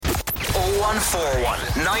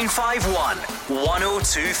0141 951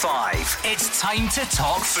 1025. It's time to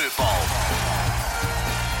talk football.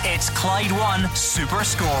 It's Clyde One Super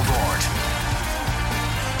Scoreboard.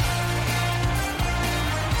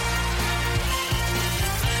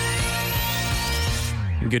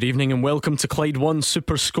 Good evening and welcome to Clyde One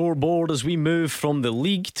Super Scoreboard as we move from the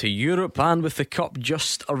league to Europe, and with the cup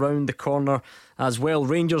just around the corner as well.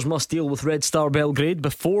 Rangers must deal with Red Star Belgrade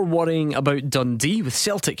before worrying about Dundee, with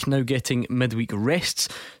Celtic now getting midweek rests.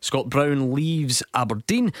 Scott Brown leaves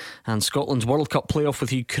Aberdeen, and Scotland's World Cup playoff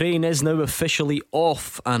with Ukraine is now officially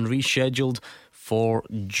off and rescheduled for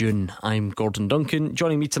June. I'm Gordon Duncan.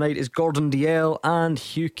 Joining me tonight is Gordon Dalziel and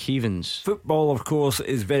Hugh Keevins. Football, of course,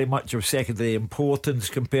 is very much of secondary importance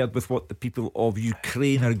compared with what the people of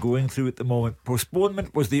Ukraine are going through at the moment.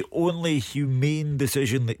 Postponement was the only humane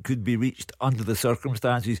decision that could be reached under the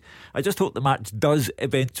circumstances. I just hope the match does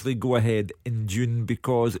eventually go ahead in June,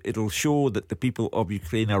 because it'll show that the people of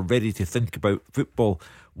Ukraine are ready to think about football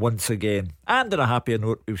once again. And on a happier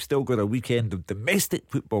note, we've still got a weekend of domestic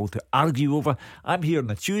football to argue over. I'm here on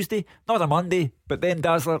a Tuesday, not a Monday, but then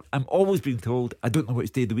Dazzler, I'm always being told I don't know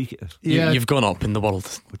which day of the week it is. You've gone up in the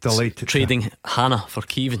world. Delighted trading Hannah for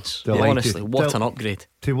Keevins. Delighted. Honestly, what an upgrade.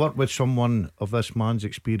 To work with someone of this man's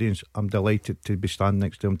experience, I'm delighted to be standing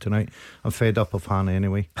next to him tonight. I'm fed up of Hannah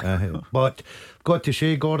anyway. But got to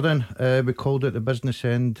say, Gordon, we called it the business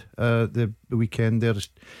end the weekend there,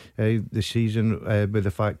 the season, with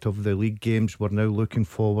the fact of the league games. We're now looking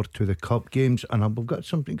forward to the cup games, and we've got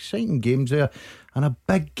some exciting games there, and a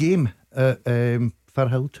big game at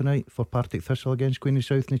Firhill tonight for Partick Thistle against Queen of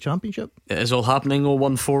South in the Championship. It is all happening.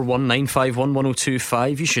 0141 951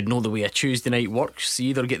 1025. You should know the way a Tuesday night works. You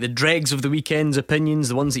either get the dregs of the weekend's opinions,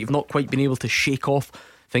 the ones that you've not quite been able to shake off,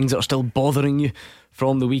 things that are still bothering you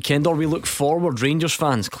from the weekend, or we look forward. Rangers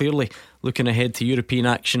fans clearly looking ahead to European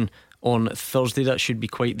action on Thursday. That should be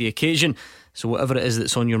quite the occasion. So whatever it is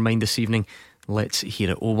that's on your mind this evening, let's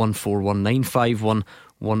hear it. 0141 951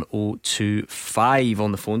 1025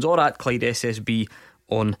 on the phones, or at Clyde SSB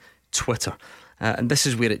on Twitter. And this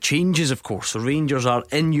is where it changes, of course. The Rangers are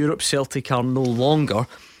in Europe, Celtic are no longer.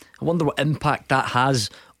 I wonder what impact that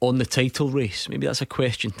has on the title race. Maybe that's a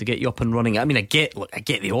question to get you up and running. I mean, I get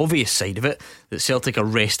the obvious side of it, that Celtic are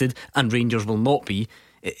rested and Rangers will not be.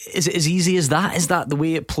 Is it as easy as that? Is that the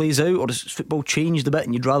way it plays out, or has football changed a bit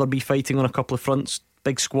and you'd rather be fighting on a couple of fronts,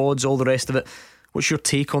 big squads, all the rest of it? What's your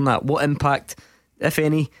take on that? What impact, if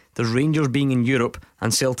any, does Rangers being in Europe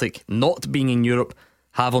and Celtic not being in Europe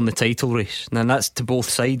have on the title race? Now, that's to both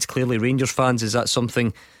sides. Clearly, Rangers fans, is that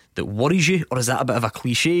something that worries you, or is that a bit of a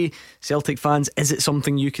cliche? Celtic fans, is it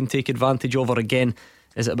something you can take advantage of, or again,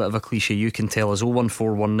 is it a bit of a cliche? You can tell us.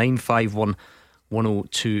 0141 951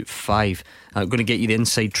 1025. I'm going to get you the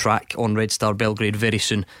inside track on Red Star Belgrade very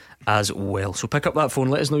soon as well. So pick up that phone,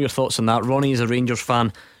 let us know your thoughts on that. Ronnie is a Rangers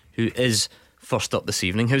fan who is first up this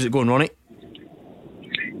evening. How's it going, Ronnie?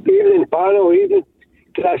 Evening, panel, evening.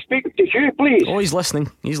 Can I speak to Hugh, please? Oh, he's listening,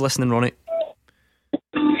 Ronnie.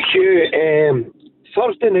 Hugh,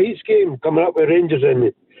 Thursday night's game coming up with Rangers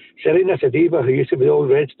and Serena Sadiva, who used to be the old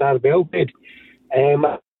Red Star Belgrade.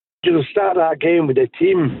 You'll start that game with the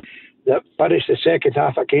team that finished the second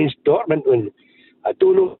half against Dortmund, when I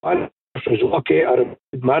don't know if it was lucky or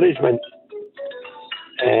management.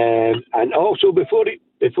 And also before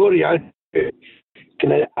you answer,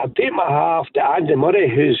 can I take my half to Andy Murray,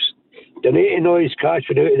 who's donating all his cash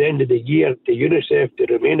for out at the end of the year to UNICEF to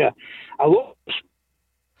Romania.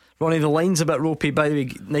 Ronnie, the line's a bit ropey. By the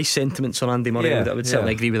way, nice sentiments on Andy Murray. I would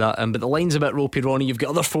certainly agree with that. But the line's a bit ropey, Ronnie. You've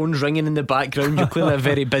got other phones ringing in the background. You're clearly a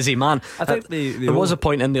very busy man. I think there was a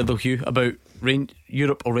point in there though, Hugh, about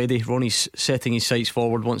Europe already. Ronnie's setting his sights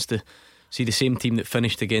forward, wants to see the same team that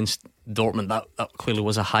finished against Dortmund. That clearly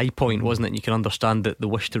was a high point, wasn't it? And you can understand the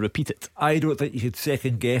wish to repeat it. I don't think you should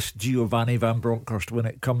second guess Giovanni Van Bronckhorst when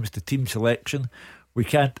it comes to team selection. We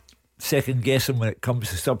can't second guess him when it comes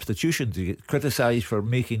to substitutions. He gets criticised for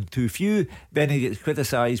making too few, then he gets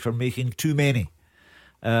criticised for making too many.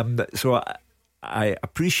 So I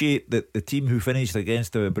appreciate that the team who finished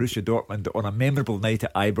against Borussia Dortmund on a memorable night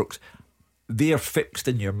at Ibrox, they're fixed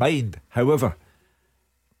in your mind. However,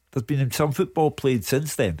 there's been some football played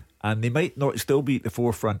since then, and they might not still be at the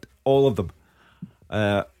forefront, all of them,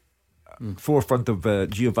 forefront of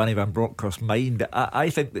Giovanni Van Bronckhorst's mind. I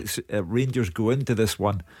think that Rangers go into this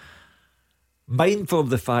one mindful of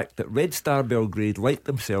the fact that Red Star Belgrade, like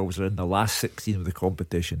themselves, are in the last 16 of the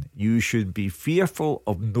competition. You should be fearful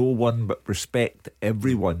of no one but respect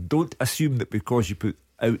everyone. Don't assume that because you put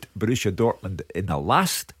out Borussia Dortmund in the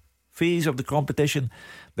last phase of the competition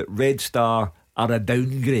that Red Star are a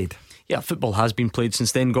downgrade. Yeah, football has been played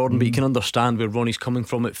since then, Gordon, but you can understand where Ronnie's coming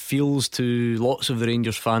from. It feels to lots of the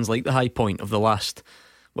Rangers fans like the high point of the last,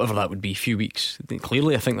 whatever that would be, few weeks.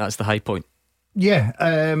 Clearly I think that's the high point. Yeah,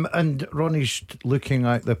 and Ronnie's looking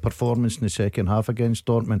at the performance in the second half against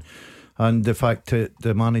Dortmund, and the fact that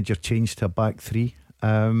the manager changed to a back three.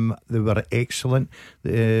 They were excellent.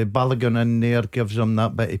 Balogun in there gives them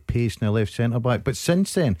that bit of pace in the left centre back. But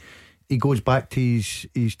since then, he goes back to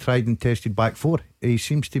his tried and tested back four. He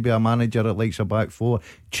seems to be a manager that likes a back four.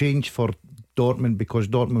 Changed for Dortmund because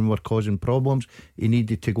Dortmund were causing problems. He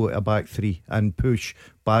needed to go to a back three and push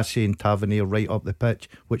Bassey and Tavernier right up the pitch,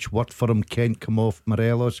 which worked for him. Kent come off.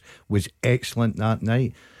 Morelos was excellent that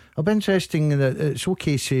night. It'll be interesting that it's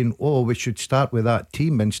okay saying, oh, we should start with that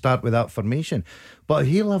team and start with that formation, but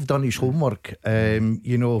he'll have done his homework,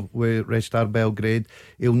 with Red Star Belgrade.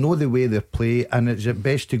 He'll know the way they play, and is it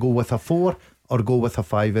best to go with a 4 or go with a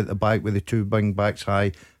 5 at the back with the 2 wing backs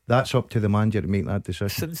high? That's up to the manager to make that decision.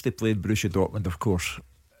 Since they played Borussia Dortmund, of course,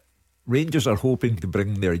 Rangers are hoping to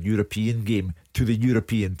bring their European game to the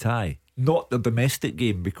European tie, not the domestic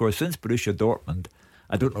game, because since Borussia Dortmund,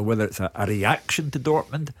 I don't know whether it's a reaction to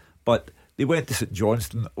Dortmund, but they went to St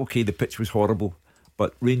Johnstone. Okay, the pitch was horrible,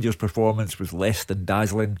 but Rangers' performance was less than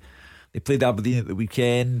dazzling. They played Aberdeen at the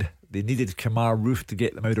weekend. They needed Kemar Roofe to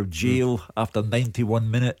get them out of jail after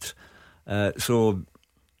 91 minutes. So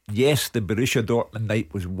yes, the Borussia Dortmund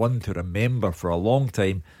night was one to remember for a long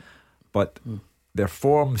time, but their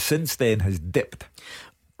form since then has dipped.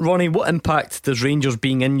 Ronnie, what impact does Rangers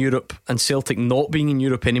being in Europe and Celtic not being in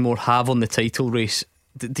Europe anymore have on the title race?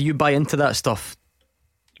 Do you buy into that stuff?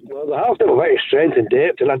 Well, they have got a bit of strength and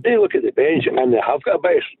depth, and I do look at the bench, and they have got a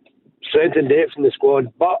bit of strength and depth in the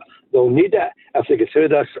squad, but they'll need it if they get through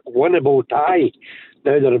this winnable tie.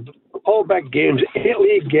 Now, they're all big games, 8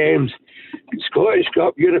 league games, Scottish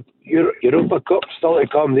Cup, Europa Cup still to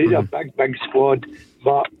come. These are big squad,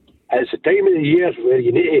 but it's the time of the year where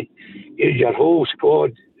you need to use your whole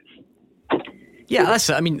squad. Yeah, that's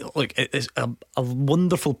it. I mean, look, it's a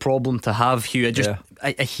wonderful problem to have, Hugh.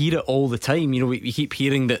 I hear it all the time. We keep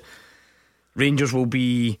hearing that Rangers will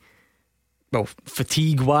be, well,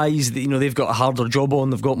 fatigue-wise, they've got a harder job on,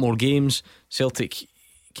 they've got more games. Celtic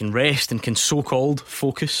can rest and can so-called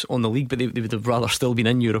focus on the league, but they would have rather still been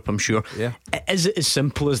in Europe, I'm sure. Yeah. Is it as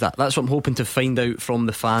simple as that? That's what I'm hoping to find out from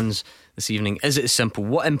the fans this evening. Is it as simple?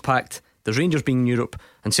 What impact does Rangers being in Europe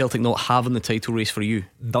and Celtic not having the title race for you?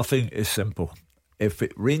 Nothing is simple. If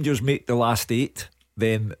Rangers make the last 8,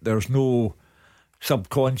 then there's no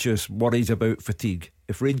subconscious worries about fatigue.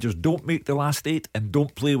 If Rangers don't make the last 8 and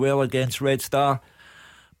don't play well against Red Star,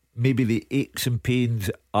 maybe the aches and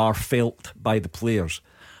pains are felt by the players.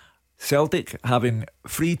 Celtic having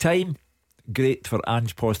free time, great for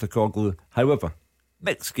Ange Postecoglou. However,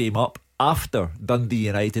 next game up after Dundee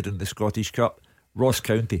United in the Scottish Cup, Ross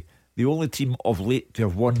County, the only team of late to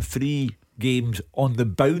have won 3 games on the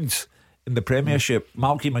bounce in the Premiership.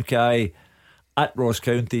 Malky Mackay at Ross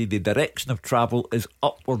County, the direction of travel is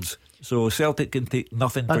upwards, so Celtic can take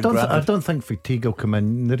nothing for granted. I don't think fatigue will come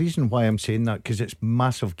in. The reason why I'm saying that, because it's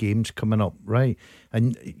massive games coming up, right?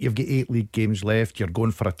 And you've got 8 league games left. You're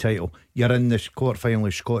going for a title. You're in this quarter-final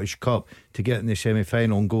of Scottish Cup to get in the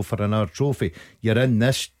semi-final and go for another trophy. You're in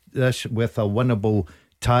this with a winnable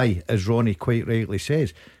tie, as Ronnie quite rightly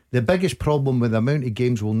says. The biggest problem with the amount of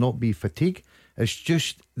games will not be fatigue. It's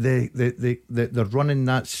just they're running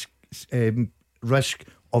that risk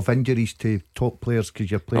of injuries to top players because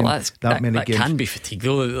you're playing that many games. That can be fatigue,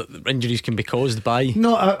 though. Injuries can be caused by.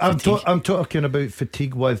 No, I'm talking about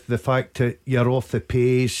fatigue with the fact that you're off the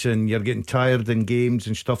pace and you're getting tired in games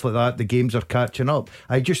and stuff like that. The games are catching up.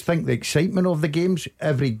 I just think the excitement of the games,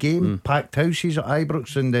 every game, packed houses at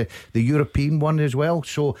Ibrox and the European one as well.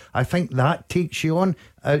 So I think that takes you on.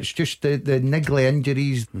 It's just the niggly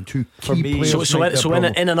injuries to key players. So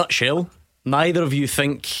in a nutshell, neither of you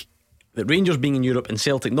think that Rangers being in Europe and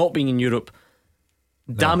Celtic not being in Europe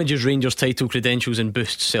damages Rangers' title credentials and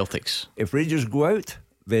boosts Celtic's. If Rangers go out,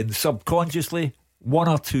 then subconsciously 1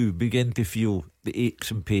 or 2 begin to feel the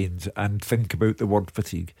aches and pains and think about the word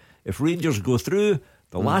fatigue. If Rangers go through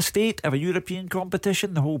the last 8 of a European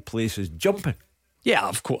competition, the whole place is jumping. Yeah,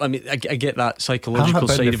 of course. I mean, I get that psychological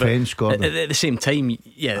side of it. At the same time,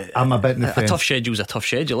 yeah, I'm a bit in the fence. A tough schedule's a tough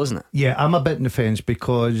schedule, isn't it? Yeah, I'm a bit in the fence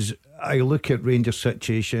because I look at Rangers'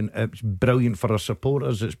 situation. It's brilliant for our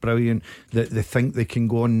supporters. It's brilliant that they think they can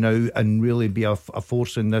go on now and really be a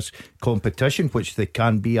force in this competition, which they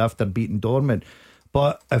can be after beating Dortmund.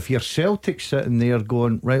 But if you're Celtic sitting there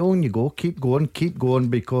going, right, on you go, keep going,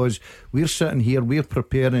 because we're sitting here, we're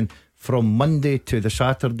preparing from Monday to the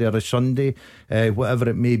Saturday or the Sunday, whatever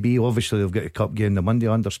it may be. Obviously they've got a cup game the Monday,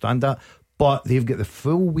 I understand that, but they've got the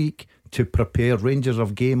full week to prepare. Rangers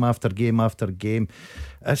have game after game after game.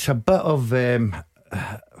 It's a bit of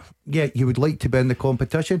yeah, you would like to be in the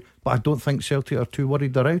competition, but I don't think Celtic are too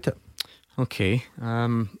worried about it. Okay.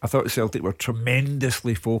 I thought Celtic were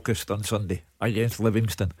tremendously focused on Sunday against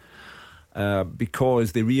Livingston,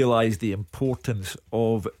 because they realised the importance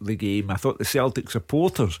of the game. I thought the Celtic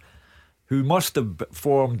supporters, who must have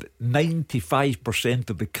formed 95%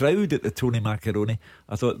 of the crowd at the Tony Macaroni,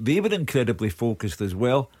 I thought they were incredibly focused as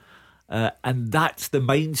well. And that's the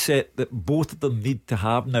mindset that both of them need to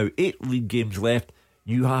have now. 8 league games left.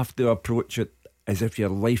 You have to approach it as if your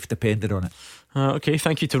life depended on it. Okay,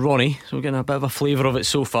 thank you to Ronnie. So we're getting a bit of a flavour of it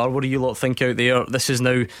so far. What do you lot think out there? This is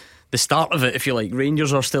now the start of it, if you like.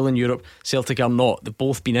 Rangers are still in Europe, Celtic are not. They've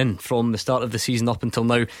both been in from the start of the season up until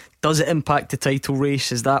now. Does it impact the title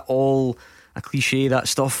race? Is that all a cliche, that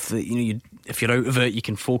stuff that, you know, if you're out of it you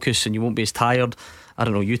can focus and you won't be as tired? I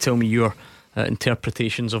don't know, you tell me your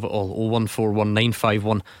interpretations of it all.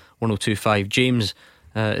 01419511025. James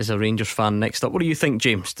is a Rangers fan next up. What do you think,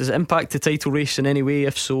 James? Does it impact the title race in any way?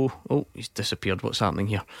 If so, oh, he's disappeared. What's happening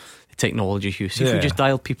here? The technology, Hugh. See if we just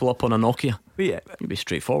dialed people up on a Nokia. Yeah, you'd be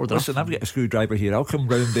straightforward. Listen, I've got a screwdriver here. I'll come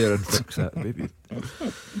round there and fix that, baby.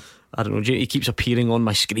 I don't know, he keeps appearing on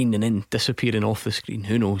my screen and then disappearing off the screen.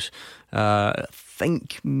 Who knows? I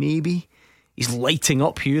think maybe he's lighting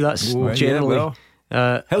up, Hugh. That's generally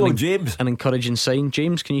hello, James. An encouraging sign.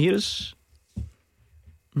 James, can you hear us?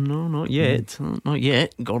 No, not yet. Not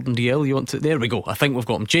yet. Gordon DL, you want to? There we go. I think we've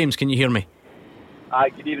got him. James, can you hear me? Hi,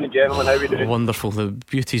 good evening, gentlemen. How are we doing? Wonderful. The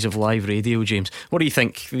beauties of live radio, James. What do you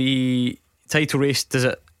think? The title race, is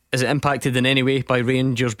it impacted in any way by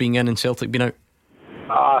Rangers being in and Celtic being out?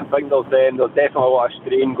 I think there's definitely a lot of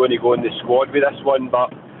strain going to go in the squad with this one,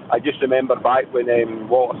 but I just remember back when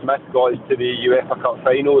Walter Smith got us to the UEFA Cup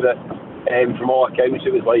final that from all accounts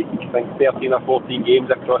it was like, I think 13 or 14 games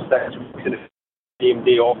across 6 weeks and a game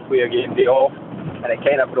day off, and it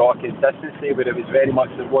kind of brought a consistency where it was very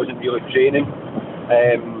much, there wasn't really training,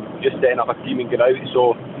 just setting up a team and get out.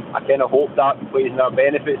 So I kind of hope that plays in our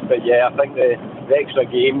benefits. But yeah, I think the extra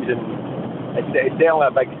games, and it's certainly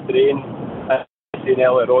a big strain. Saying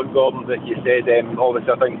earlier on, Gordon, that you said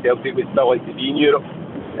obviously I think Celtic would still like to be in Europe,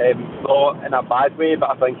 not in a bad way,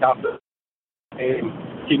 but I think after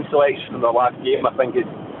team selection in the last game, I think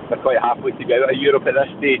they're quite happy to get out of Europe at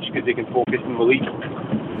this stage because they can focus on the league.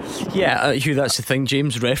 Yeah, Hugh, that's the thing.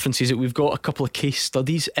 James references it. We've got a couple of case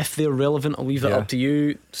studies. If they're relevant, I'll leave that up to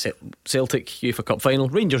you. Celtic UEFA Cup final,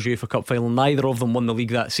 Rangers UEFA Cup final. Neither of them won the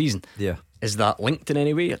league that season. Yeah, is that linked in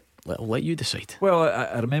any way? I'll let you decide. Well,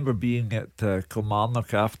 I remember being at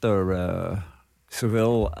Kilmarnock after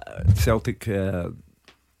Seville. Celtic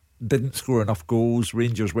didn't score enough goals.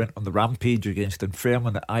 Rangers went on the rampage against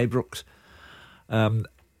Dunfermline at Ibrox.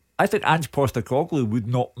 I think Ange Postecoglou would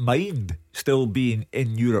not mind still being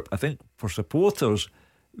in Europe. I think for supporters,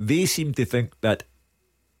 they seem to think that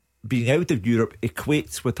being out of Europe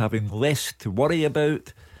equates with having less to worry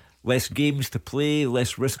about, less games to play,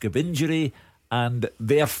 less risk of injury, and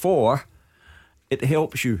therefore it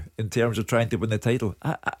helps you in terms of trying to win the title.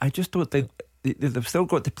 I just don't think they've still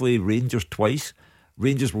got to play Rangers twice.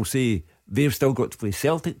 Rangers will say they've still got to play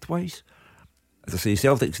Celtic twice. As I say,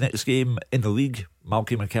 Celtic's next game in the league,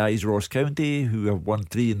 Malky Mackay's Ross County, who have won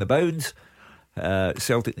 3 in the bounds.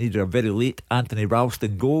 Celtic needed a very late Anthony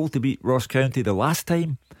Ralston goal to beat Ross County the last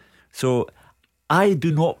time. So I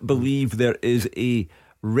do not believe there is a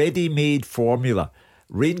ready-made formula.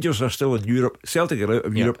 Rangers are still in Europe, Celtic are out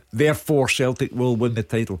of Europe, therefore Celtic will win the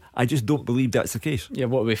title. I just don't believe that's the case. Yeah,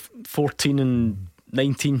 what, with 14 and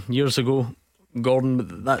 19 years ago,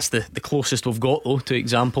 Gordon, that's the closest we've got though to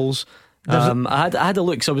examples. I had a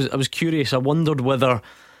look, so I was curious. I wondered whether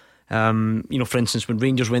for instance, when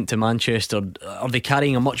Rangers went to Manchester, are they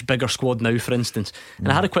carrying a much bigger squad now, for instance? And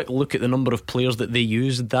I had a quick look at the number of players that they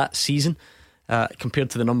used that season compared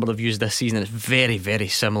to the number they've used this season, and it's very, very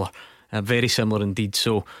similar. Very similar indeed.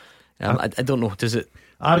 So I don't know, does it?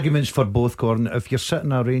 Arguments for both, Gordon. If you're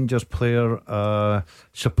sitting a Rangers player,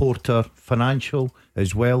 supporter, financial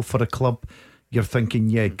as well for a club, you're thinking,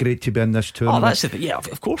 yeah, great to be in this tournament. Oh, that's the thing. Yeah,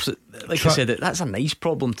 of course. Like I said, that's a nice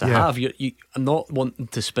problem to have. I'm not wanting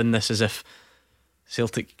to spin this as if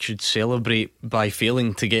Celtic should celebrate by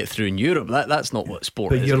failing to get through in Europe. That's not what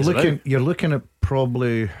sport is. But you're looking at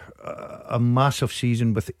probably a massive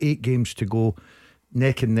season with 8 games to go,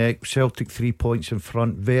 neck and neck. Celtic 3 points in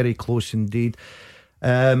front, very close indeed.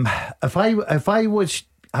 If I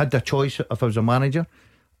had a choice, if I was a manager,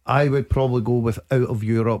 I would probably go with out of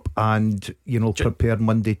Europe and, prepare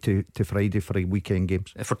Monday to Friday for weekend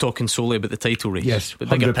games. If we're talking solely about the title race, yes, but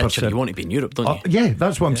bigger 100%. picture, you want to be in Europe, don't you? Yeah,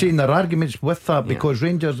 that's what I'm saying. There are arguments with that because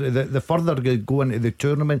Rangers, the further they go into the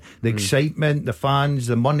tournament, the excitement, the fans,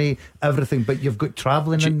 the money, everything, but you've got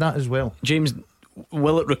travelling in that as well. James,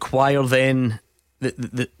 will it require then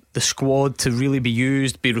the squad to really be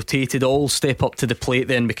used, be rotated, all step up to the plate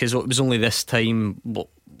then? Because it was only this time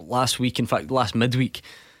last week, in fact last midweek,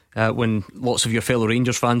 when lots of your fellow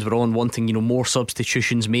Rangers fans were on wanting more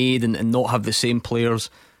substitutions made and not have the same players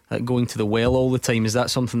going to the well all the time. Is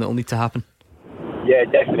that something that will need to happen? Yeah,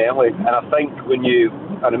 definitely. And I think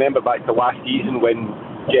I remember back to last season when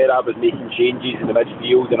Gerrard was making changes in the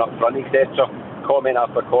midfield and up front, etc., comment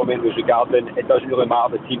after comment was regarding it doesn't really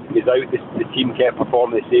matter the team is out, the team kept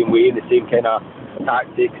performing the same way, in the same kind of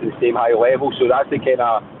tactics and the same high level. So that's the kind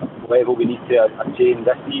of level we need to attain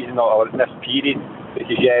this season or in this period,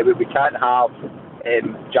 because we can't have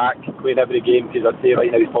Jack playing every game, because I'd say right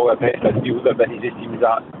now he's probably a best midfielder, but he just seems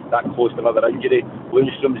that close to another injury.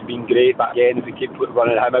 Lundstrom's been great, but again, if we keep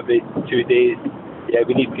running him every 2 days,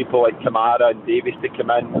 we need people like Kamara and Davies to come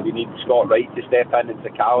in. We need Scott Wright to step in and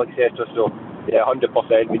Sakal, etc. So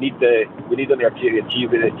 100%. We need them to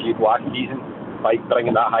achieve what they achieved last season by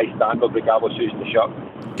bringing that high standard regardless who's in the shirt.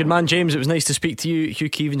 Good man, James. It was nice to speak to you. Hugh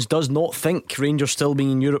Keevins does not think Rangers still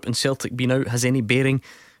being in Europe and Celtic being out has any bearing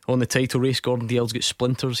on the title race. Gordon Dalziel's got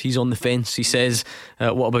splinters. He's on the fence. He says,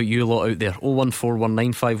 what about you lot out there?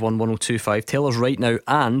 01419511025. Tell us right now,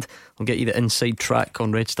 and I'll get you the inside track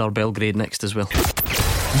on Red Star Belgrade next as well.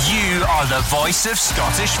 You are the voice of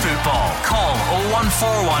Scottish football. Call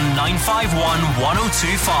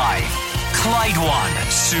 01419511025. Clyde One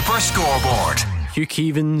Super Scoreboard. Hugh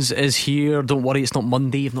Keevins is here. Don't worry, it's not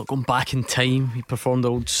Monday. You've not gone back in time. He performed the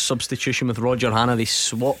old substitution with Roger Hannah. They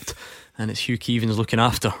swapped, and it's Hugh Keevins looking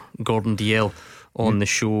after Gordon Dalziel on the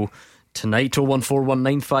show tonight.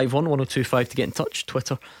 01419511025 to get in touch.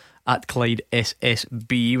 Twitter at Clyde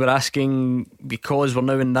SSB. We're asking because we're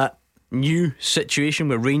now in that new situation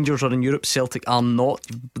where Rangers are in Europe, Celtic are not.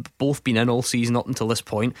 Both been in all season up until this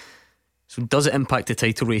point. So does it impact the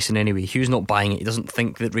title race in any way? Hugh's not buying it. He doesn't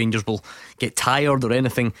think that Rangers will get tired or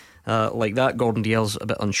anything like that. Gordon Dalziel's a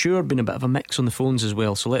bit unsure. Been a bit of a mix on the phones as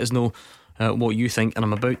well. So let us know what you think. And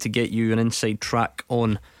I'm about to get you an inside track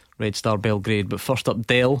on Red Star Belgrade. But first up,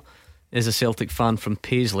 Dale is a Celtic fan from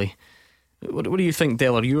Paisley. What do you think,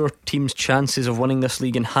 Dale? Are your team's chances of winning this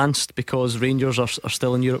league enhanced because Rangers are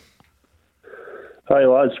still in Europe? Hi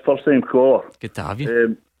lads, first time caller. Good to have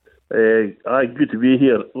you. Good to be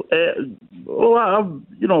here.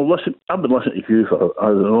 I've been listening to you for I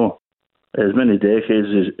don't know as many decades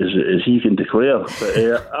as he can declare. But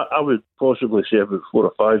I would possibly say about 4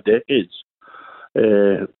 or 5 decades.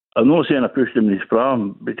 I'm not saying I pushed him in his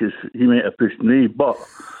pram because he might have pushed me, but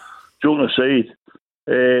joking aside,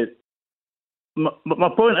 my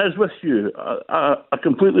point is with you. I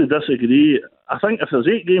completely disagree. I think if there's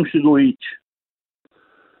 8 games to go each,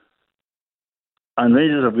 and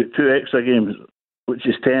Rangers have got 2 extra games, which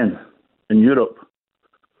is 10 in Europe.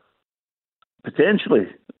 Potentially,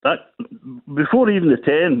 that before even the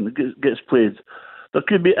 10 gets played, there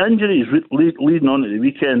could be injuries leading on to the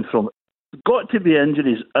weekend. Got to be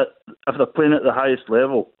injuries if they're playing at the highest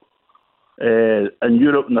level in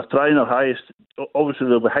Europe, and they're trying their highest. Obviously,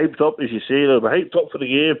 they'll be hyped up, as you say. They'll be hyped up for the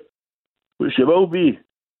game, which they will be.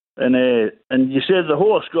 And you said the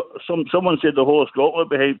whole of someone said the whole of Scotland will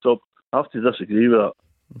be hyped up. I have to disagree with that.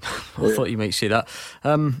 I thought you might say that.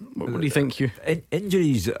 What do you think, Hugh?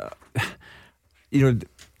 Injuries,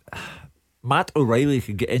 Matt O'Reilly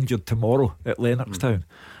could get injured tomorrow at Lennoxtown.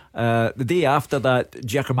 The day after that,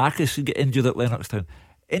 Giacomakis could get injured at Lennoxtown.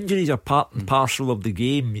 Injuries are part and parcel of the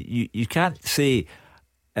game. You can't say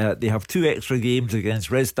they have 2 extra games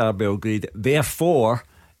against Red Star Belgrade, therefore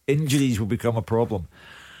injuries will become a problem.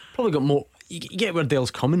 Probably got more. You get where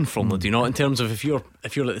Dale's coming from, though, do you know? In terms of if you're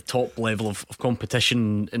at the top level of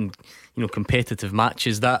competition and competitive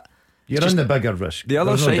matches, that you're in the bigger risk. The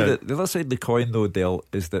other side of the coin, though, Dale,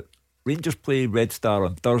 is that Rangers play Red Star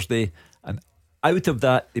on Thursday, and out of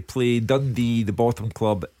that they play Dundee, the bottom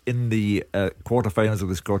club, in the quarterfinals of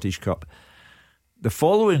the Scottish Cup. The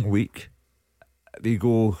following week they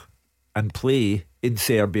go and play in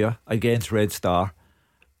Serbia against Red Star.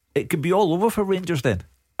 It could be all over for Rangers then.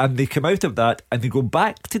 And they come out of that and they go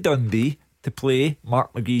back to Dundee to play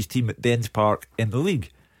Mark McGee's team at Dens Park in the league.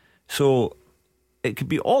 So it could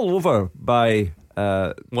be all over by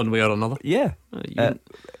one way or another. Yeah.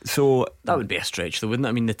 So that would be a stretch, though, wouldn't it?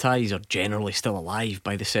 I mean, the ties are generally still alive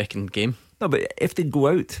by the second game. No, but if they go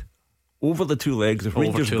out over the 2 legs, if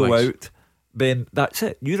Rangers go out then that's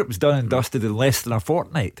it. Europe's done and dusted in less than a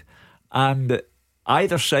fortnight. And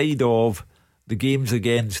either side of the games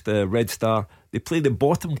against the Red Star, they play the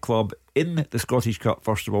bottom club in the Scottish Cup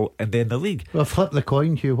first of all, and then the league. Well, flip the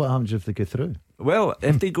coin, Hugh. What happens if they go through? Well,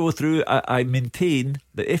 if they go through, I maintain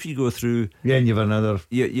that if you go through, Yeah, and you've another.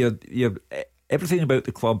 you're everything about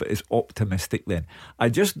the club is optimistic. Then I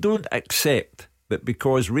just don't accept that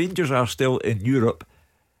because Rangers are still in Europe,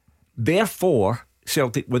 therefore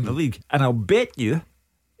Celtic win the league. And I'll bet you,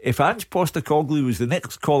 if Ange Postecoglou was the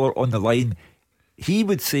next caller on the line, he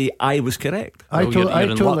would say I was correct. I Well, you're in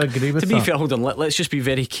totally luck. agree with To that. be fair, hold on, let's just be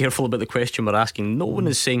very careful about the question we're asking. No one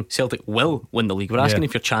is saying Celtic will win the league. We're asking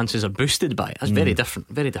if your chances are boosted by it. That's very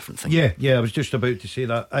different thing. Yeah, I was just about to say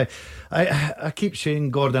that. I keep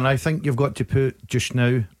saying, Gordon, I think you've got to put just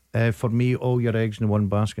now, for me, all your eggs in one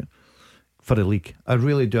basket for the league. I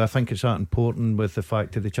really do. I think it's that important with the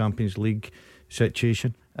fact of the Champions League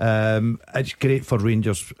situation. It's great for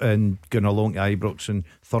Rangers and going along to Ibrox on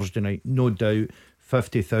Thursday night, no doubt.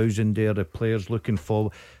 50,000 there, the players looking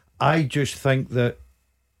forward. I just think that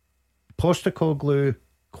Postecoglou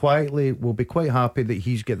quietly will be quite happy that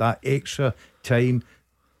he's got that extra time,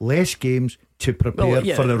 less games to prepare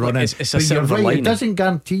for the run in. It's a But you're silver right, lining. it doesn't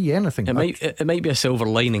guarantee you anything. It might be a silver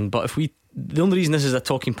lining, but the only reason this is a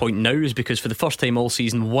talking point now is because for the first time all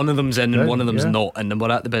season, one of them's in and one of them's not, and then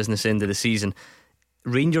we're at the business end of the season.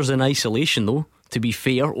 Rangers in isolation, though, to be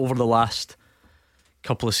fair, over the last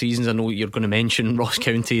couple of seasons, I know you're going to mention Ross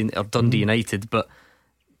County or Dundee United, but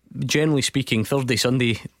generally speaking, Thursday,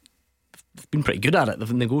 Sunday, they've been pretty good at it.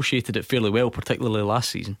 They've negotiated it fairly well, particularly last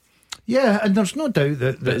season. Yeah, and there's no doubt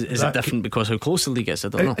that But is it different because how close the league is? I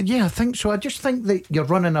don't know. Yeah, I think so. I just think that you're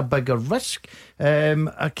running a bigger risk.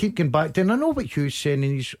 I keep going back to, and I know what Hugh's saying,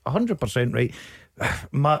 and he's 100% right.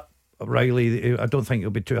 Matt Riley, I don't think he'll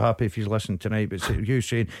be too happy if he's listening tonight, but Hugh's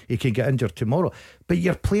saying he can get injured tomorrow. But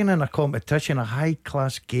you're playing in a competition, a high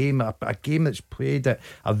class game, a game that's played at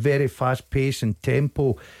a very fast pace and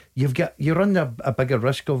tempo. You're under a bigger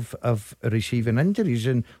risk of receiving injuries,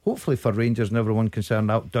 and hopefully for Rangers and everyone concerned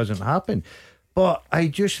that doesn't happen. But I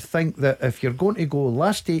just think that if you're going to go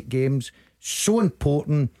last 8 games, so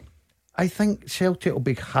important, I think Celtic will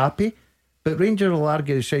be happy. But Rangers will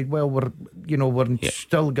argue the side, well, we're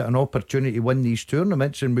still got an opportunity to win these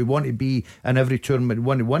tournaments, and we want to be in every tournament we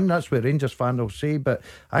want to win. That's what Rangers fans will say. But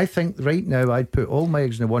I think right now I'd put all my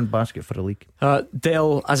eggs in one basket for the league.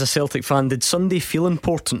 Dell, as a Celtic fan, did Sunday feel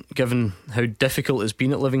important given how difficult it's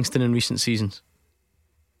been at Livingston in recent seasons?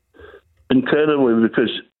 Incredibly, because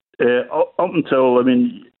up until, I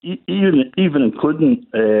mean, even including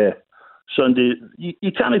Sunday,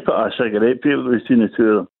 you can't put a cigarette paper between the two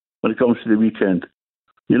of them when it comes to the weekend.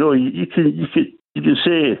 You know, you can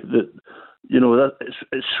say that, you know, that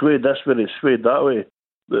it's swayed this way, it's swayed that way.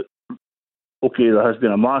 But okay, there has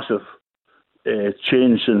been a massive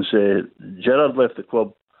change since Gerrard left the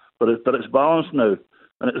club, but it's balanced now,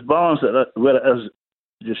 and it's balanced at where it is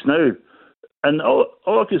just now. And all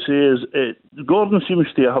I can say is Gordon seems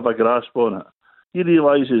to have a grasp on it. He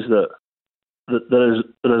realises that there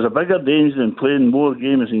is a bigger danger in playing more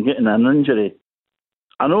games and getting an injury.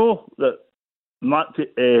 I know that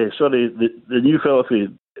the new fellow for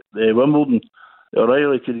Wimbledon,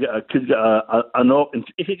 O'Reilly, could get a knock. And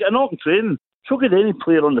if you get a knock in training, so could any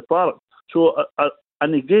player on the park. So I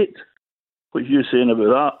negate what you're saying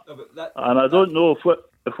about that. And I don't know if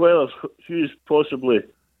whether Hugh's possibly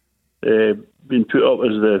been put up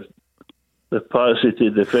as the party to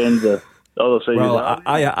defend the other side. Well, of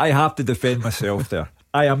that. I have to defend myself there.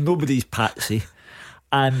 I am nobody's patsy.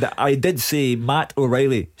 And I did say Matt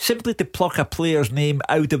O'Reilly, simply to pluck a player's name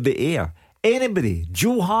out of the air. Anybody,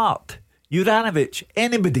 Joe Hart, Juranovic,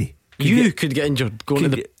 anybody. You could get injured going to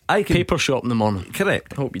the paper shop in the morning.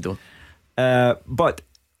 Correct. I hope you don't. But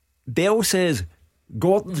Dell says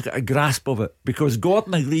Gordon's got a grasp of it because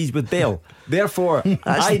Gordon agrees with Dell. Therefore, I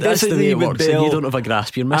that's the way disagree it with works, Dell. and you don't have a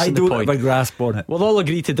grasp. You're missing the point. I don't have a grasp on it. We'll all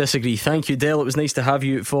agree to disagree. Thank you, Dell. It was nice to have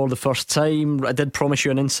you for the first time. I did promise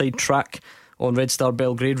you an inside track on Red Star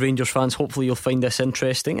Belgrade. Rangers fans, hopefully you'll find this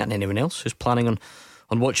interesting, and anyone else who's planning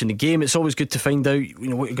on watching the game. It's always good to find out, you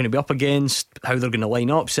know, what you're going to be up against, how they're going to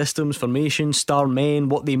line up, systems, formations, star men,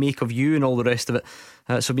 what they make of you, and all the rest of it.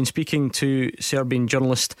 So I've been speaking to Serbian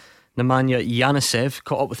journalist Nemanja Janisev.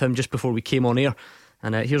 Caught up with him just before we came on air,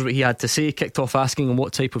 and here's what he had to say. Kicked off asking him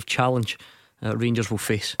what type of challenge Rangers will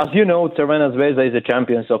face? As you know, Crvena Zvezda is the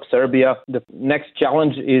champions of Serbia. The next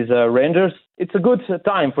challenge is Rangers. It's a good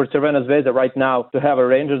time for Crvena Zvezda right now to have a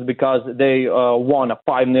Rangers because they won a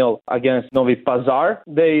 5-0 against Novi Pazar.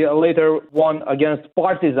 They later won against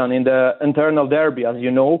Partizan in the internal derby, as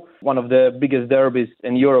you know, one of the biggest derbies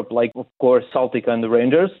in Europe, like, of course, Celtic and the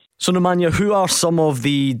Rangers. So, Nemanja, who are some of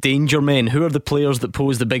the danger men? Who are the players that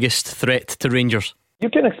pose the biggest threat to Rangers? You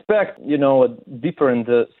can expect, a different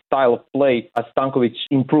style of play as Stankovic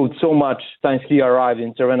improved so much since he arrived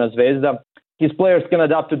in Crvena Zvezda. His players can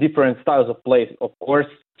adapt to different styles of play, of course.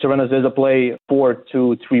 Crvena Zvezda play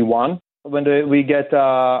 4-2-3-1. When we get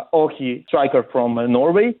Ohi, striker from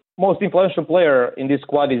Norway, most influential player in this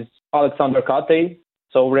squad is Alexander Kate.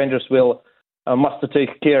 So Rangers will must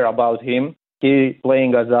take care about him. He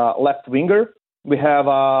playing as a left winger. We have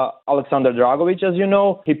Alexander Dragovic, as you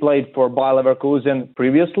know. He played for Bayer Leverkusen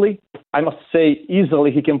previously. I must say,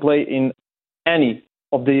 easily he can play in any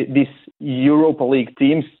of these Europa League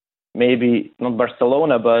teams. Maybe not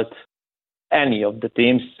Barcelona, but any of the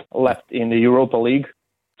teams left in the Europa League.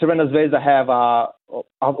 Crvena Zvezda have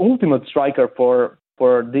an ultimate striker for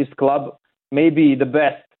this club. Maybe the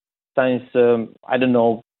best since, 10,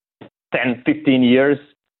 15 years.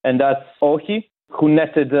 And that's Ohi, who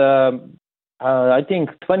netted... I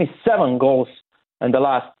think 27 goals in the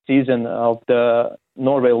last season of the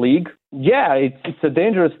Norway League. Yeah, it's a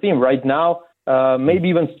dangerous team right now, maybe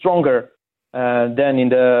even stronger than in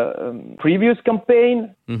the previous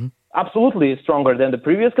campaign. Mm-hmm. Absolutely stronger than the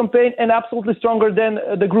previous campaign and absolutely stronger than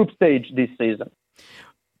the group stage this season.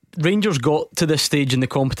 Rangers got to this stage in the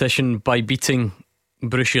competition by beating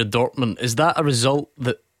Borussia Dortmund. Is that a result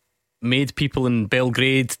that made people in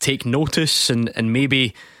Belgrade take notice and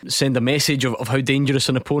maybe send a message of how dangerous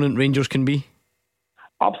an opponent Rangers can be?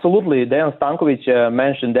 Absolutely. Dejan Stankovic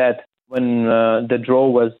mentioned that when the draw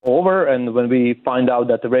was over and when we find out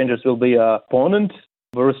that the Rangers will be an opponent.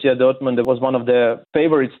 Borussia Dortmund was one of the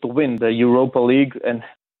favorites to win the Europa League and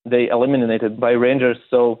they eliminated by Rangers.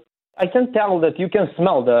 So I can tell that you can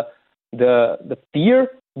smell the fear,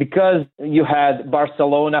 because you had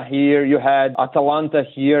Barcelona here, you had Atalanta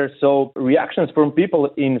here. So reactions from people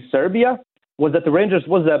in Serbia was that the Rangers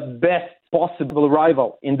was the best possible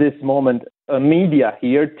rival in this moment. Media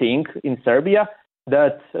here think in Serbia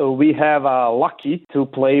that we have lucky to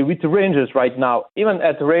play with the Rangers right now, even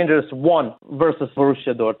at Rangers 1 versus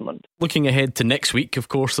Borussia Dortmund. Looking ahead to next week, of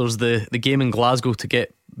course, there's the game in Glasgow to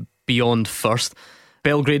get beyond first.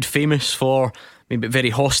 Belgrade famous for maybe a very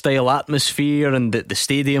hostile atmosphere and the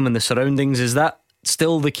stadium and the surroundings. Is that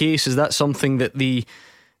still the case? Is that something that the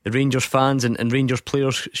Rangers fans and Rangers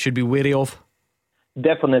players should be wary of?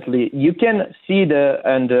 Definitely. You can see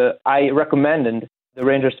I recommend the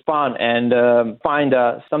Rangers fan and find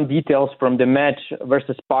some details from the match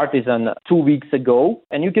versus Partizan 2 weeks ago.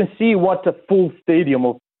 And you can see what a full stadium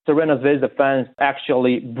of Crvena Zvezda fans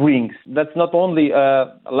actually brings. That's not only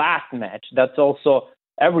last match, that's also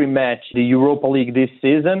every match, the Europa League this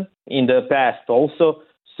season, in the past also.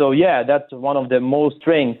 So yeah, that's one of the most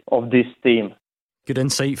strengths of this team. Good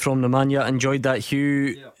insight from Nemanja. Enjoyed that,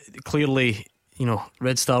 Hugh. Yeah. Clearly,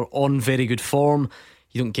 Red Star on very good form.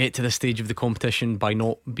 You don't get to this stage of the competition by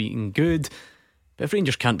not being good. But if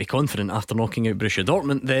Rangers can't be confident after knocking out Borussia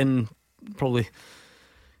Dortmund, then probably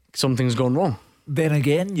something's gone wrong. Then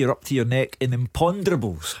again, you're up to your neck in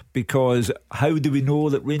imponderables, because how do we know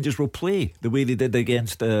that Rangers will play the way they did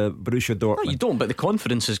against Borussia Dortmund? No, you don't, but the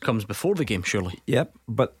confidence comes before the game, surely. Yep,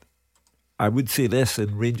 but I would say this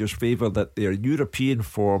in Rangers' favour, that their European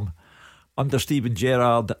form under Steven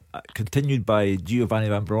Gerrard, continued by Giovanni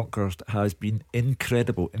Van Bronckhorst, has been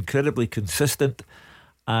incredibly consistent,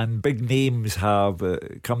 and big names have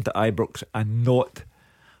come to Ibrox and not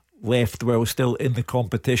left while still in the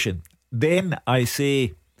competition. Then I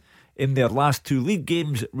say, in their last 2 league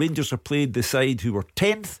games, Rangers have played the side who were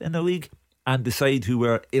 10th in the league and the side who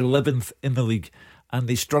were 11th in the league, and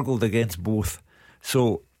they struggled against both.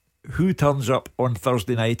 So who turns up on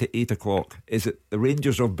Thursday night at 8 o'clock? Is it the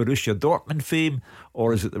Rangers of Borussia Dortmund fame,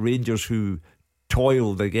 or is it the Rangers who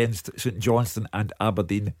toiled against St Johnstone and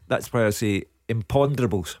Aberdeen? That's why I say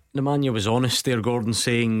imponderables. Nemanja was honest there, Gordon,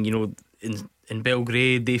 saying, in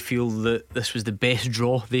Belgrade they feel that this was the best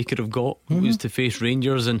draw they could have got, was to face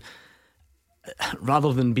Rangers, and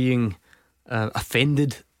rather than being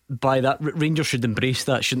offended by that, Rangers should embrace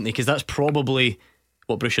that, shouldn't they? Because that's probably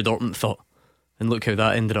what Borussia Dortmund thought, and look how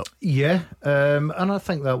that ended up. Yeah, and I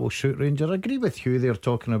think that will suit Rangers. I agree with you. They're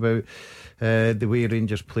talking about the way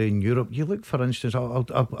Rangers play in Europe. You look, for instance,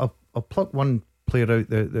 I'll pluck one player out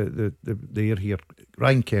the air here,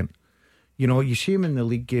 Ryan Kent. You see him in the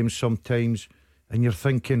league games sometimes, and you're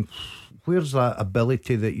thinking, Where's that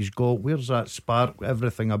ability that he's got? Where's that spark?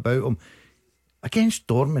 Everything about him. Against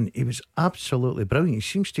Dortmund, he was absolutely brilliant. He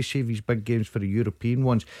seems to save his big games for the European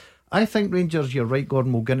ones. I think Rangers, you're right,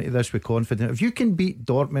 Gordon, will get into this with confidence. If you can beat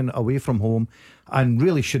Dortmund away from home, and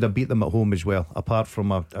really should have beat them at home as well, apart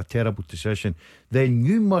from a terrible decision, then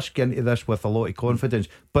you must get into this with a lot of confidence.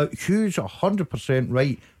 But Hugh's 100%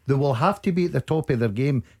 right. They will have to be at the top of their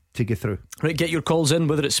game to get through. Right, get your calls in,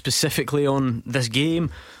 whether it's specifically on this game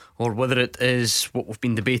or whether it is what we've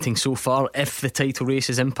been debating so far. If the title race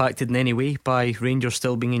is impacted in any way by Rangers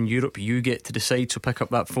still being in Europe, you get to decide. So pick up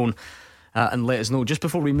that phone and let us know. Just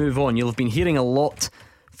before we move on, you'll have been hearing a lot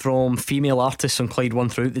from female artists on Clyde One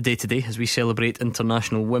throughout the day today as we celebrate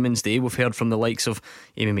International Women's Day. We've heard from the likes of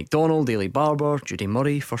Amy McDonald, Ailey Barber, Judy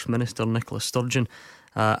Murray, First Minister Nicola Sturgeon,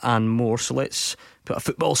 and more. So let's put a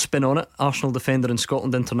football spin on it. Arsenal defender and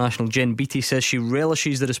Scotland international Jen Beattie says she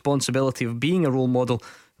relishes the responsibility of being a role model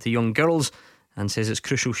to young girls and says it's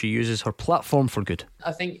crucial she uses her platform for good.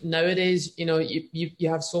 I think nowadays, you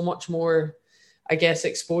have so much more, I guess,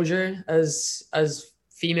 exposure as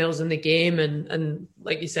females in the game, and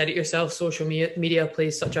like you said it yourself, social media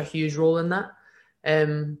plays such a huge role in that.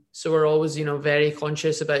 So we're always, very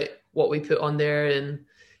conscious about what we put on there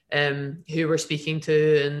and who we're speaking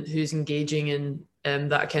to and who's engaging in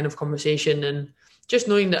that kind of conversation, and just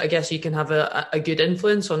knowing that I guess you can have a good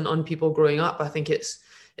influence on people growing up. I think it's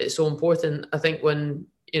so important. I think when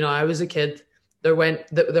I was a kid, there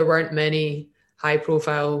weren't many high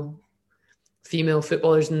profile female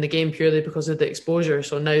footballers in the game purely because of the exposure.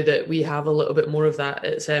 So now that we have a little bit more of that,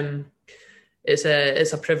 it's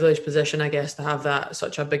a privileged position, I guess, to have that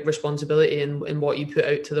such a big responsibility in what you put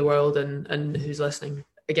out to the world and who's listening.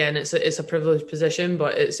 Again, it's a privileged position,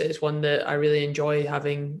 but it's one that I really enjoy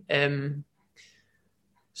having.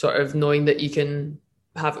 Sort of knowing that you can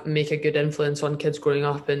make a good influence on kids growing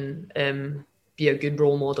up and be a good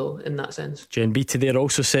role model in that sense. Jen Beattie there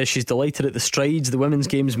also says she's delighted at the strides the women's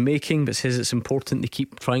game's making, but says it's important to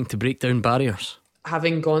keep trying to break down barriers.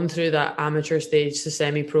 Having gone through that amateur stage to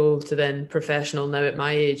semi-pro to then professional now at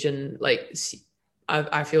my age, and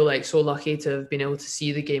I feel like so lucky to have been able to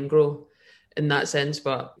see the game grow in that sense.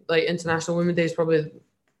 But International Women's Day is probably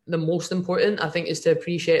the most important, I think, is to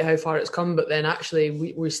appreciate how far it's come, but then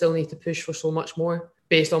actually we still need to push for so much more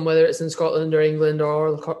based on whether it's in Scotland or England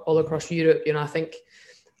or all across Europe. I think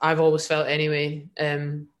I've always felt anyway,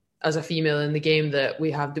 as a female in the game, that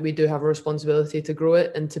we do have a responsibility to grow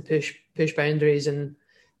it and to push boundaries and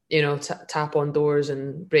tap on doors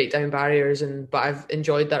and break down barriers. But I've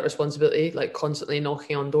enjoyed that responsibility, constantly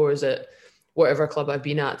knocking on doors at whatever club I've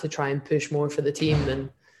been at to try and push more for the team and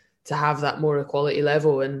to have that more equality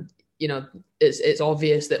level. And it's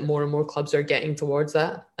obvious that more and more clubs are getting towards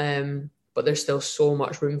that, but there's still so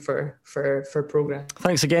much room for progress.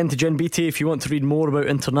 Thanks again to Jen Beattie. If you want to read more about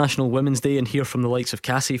International Women's Day and hear from the likes of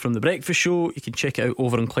Cassie from The Breakfast Show, you can check it out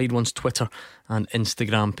over on Clyde One's Twitter and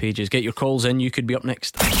Instagram pages. Get your calls in, you could be up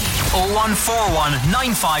next. 0141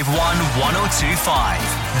 951 1025.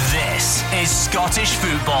 This is Scottish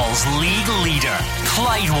football's league leader,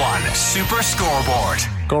 Clyde One Super Scoreboard.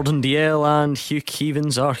 Gordon Dalziel and Hugh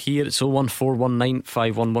Keevins are here. It's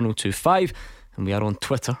 01419511025, and we are on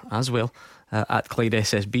Twitter as well, at Clyde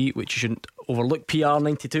SSB, which you shouldn't overlook.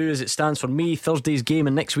 PR92 as it stands for me. Thursday's game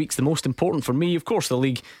and next week's the most important for me, of course, the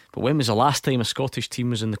league. But when was the last time a Scottish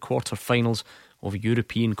team was in the quarter-finals of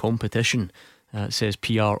European competition? Says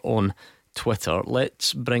PR on Twitter.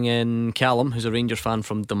 Let's bring in Callum, who's a Rangers fan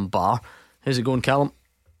from Dunbar. How's it going, Callum?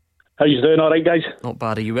 How you doing? Alright, guys? Not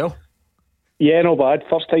bad, are you well? Yeah, not bad.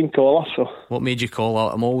 First time caller. So what made you call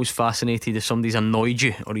out? I'm always fascinated if somebody's annoyed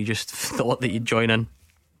you, or you just thought that you'd join in.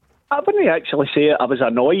 I wouldn't actually say I was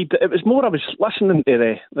annoyed. It was more I was listening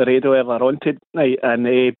to the radio earlier on tonight, and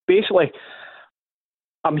basically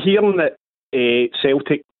I'm hearing that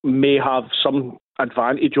Celtic may have some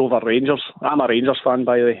advantage over Rangers. I'm a Rangers fan,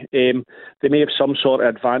 by the way. They may have some sort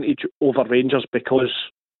of advantage over Rangers because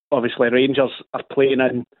obviously Rangers are playing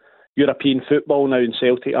in European football now and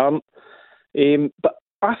Celtic aren't. But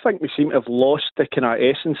I think we seem to have lost the kind of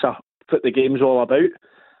essence of what the game's all about.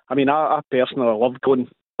 I mean, I personally love going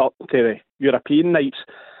up to the European nights,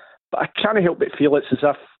 but I can't help but feel it's as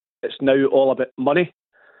if it's now all about money.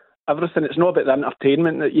 Everything, it's not about the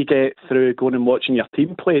entertainment that you get through going and watching your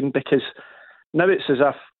team playing, because now it's as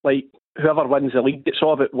if whoever wins the league, it's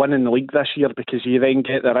all about winning the league this year because you then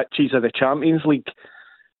get the riches of the Champions League.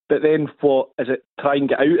 But then what is it? Try and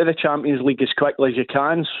get out of the Champions League as quickly as you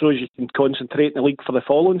can so as you can concentrate in the league for the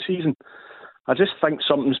following season. I just think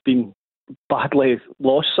something's been badly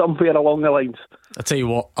lost somewhere along the lines. I tell you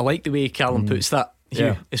what, I like the way Callum puts that,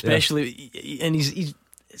 Hugh, especially, and he's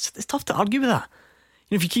it's tough to argue with that.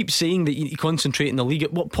 If you keep saying that you concentrate in the league,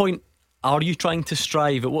 at what point are you trying to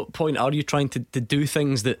strive? At what point are you trying to do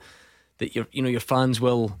things that your fans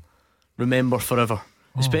will remember forever?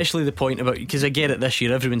 Especially the point about, because I get it this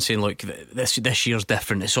year, everyone's saying, look, this year's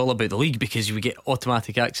different. It's all about the league because we get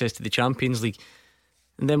automatic access to the Champions League.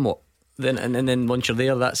 And then what? Then once you're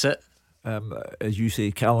there, that's it. As you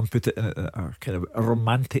say, Callum put it in a kind of a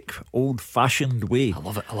romantic, old-fashioned way. I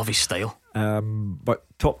love it. I love his style. But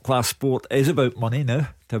top-class sport is about money now,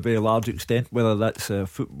 to a very large extent, whether that's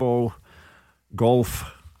football,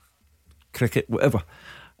 golf, cricket, whatever.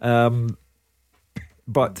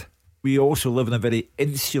 But we also live in a very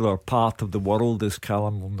insular part of the world, as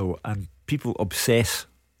Callum will know, and people obsess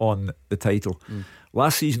on the title.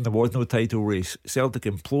 Last season there was no title race. Celtic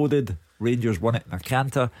imploded, Rangers won it in a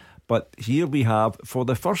canter, but here we have, for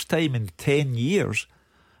the first time in 10 years,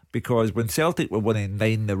 because when Celtic were winning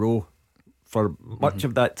 9 in a row, for much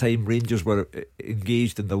of that time Rangers were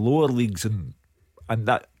engaged in the lower leagues, and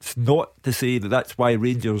that's not to say that's why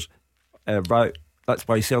Rangers that's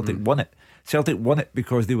why Celtic won it. Celtic won it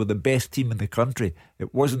because they were the best team in the country.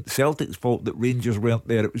 It wasn't Celtic's fault that Rangers weren't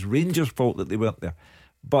there. It was Rangers' fault that they weren't there.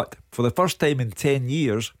 But for the first time in 10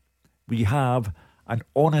 years, we have an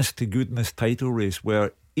honest-to-goodness title race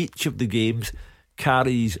where each of the games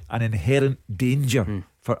carries an inherent danger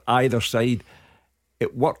for either side.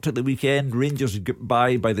 It worked at the weekend. Rangers got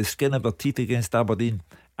by the skin of their teeth against Aberdeen,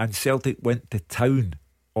 and Celtic went to town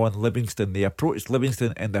on Livingston. They approached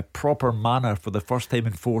Livingston in the proper manner for the first time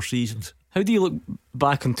in 4 seasons. How do you look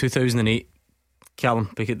back on 2008,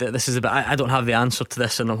 Callum? Because this is a bit, I don't have the answer to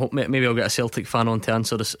this, and I hope maybe I'll get a Celtic fan on to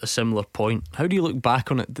answer a similar point. How do you look back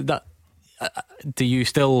on it? Do you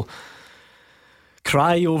still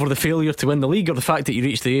cry over the failure to win the league, or the fact that you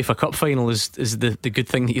reached the UEFA Cup final is the good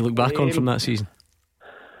thing that you look back on from that season?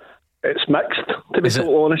 It's mixed, to be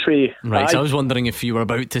so honest with you. Right, so I was wondering if you were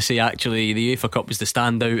about to say actually the UEFA Cup was the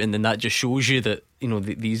standout, and then that just shows you that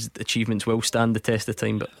these achievements will stand the test of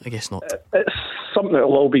time, but I guess not. It's something that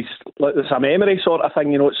will always, like, it's a memory sort of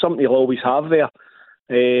thing, it's something you'll always have there.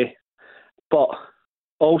 But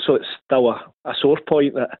also it's still a sore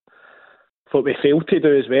point that what we failed to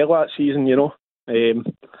do as well that season,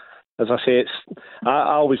 as I say,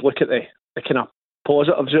 I always look at the kind of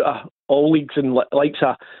positives out of all leagues, and like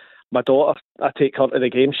my daughter, I take her to the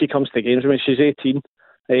games. She comes to games when she's 18,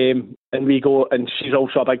 and we go, and she's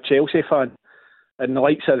also a big Chelsea fan. And the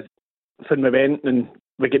likes of when we went and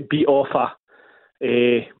we get beat off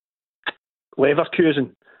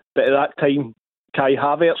Leverkusen, but at that time Kai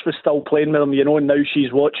Havertz was still playing with them, and now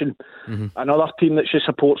she's watching another team that she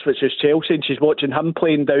supports, which is Chelsea, and she's watching him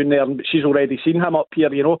playing down there, but she's already seen him up here,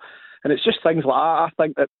 and it's just things like that. I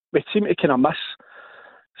think that we seem to kind of miss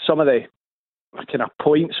some of the kind of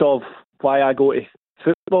points of why I go to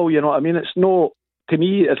football, you know what I mean? It's no, to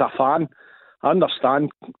me as a fan, I understand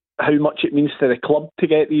how much it means to the club to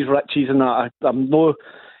get these riches, and that I'm not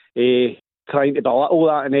trying to belittle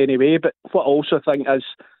that in any way, but what I also think is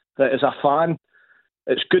that as a fan,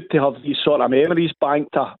 it's good to have these sort of memories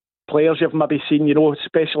banked to players you've maybe seen,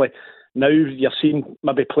 especially now you're seeing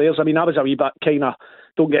maybe players. I mean, I was a wee bit kind of,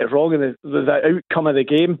 don't get it wrong, in the outcome of the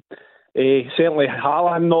game. Certainly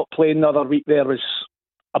Haaland not playing the other week there was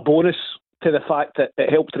a bonus to the fact that it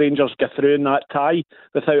helped Rangers get through in that tie,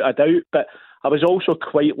 without a doubt. But I was also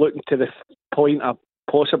quite looking to the point of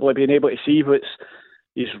possibly being able to see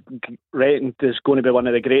he's reckoned is going to be one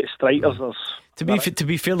of the great strikers. To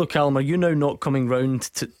be fair though, Callum, are you now not coming round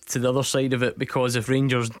to the other side of it? Because if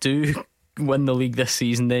Rangers do win the league this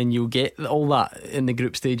season, then you'll get all that in the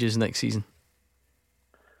group stages next season.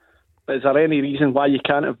 Is there any reason why you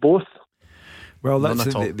can't have both? Well, that's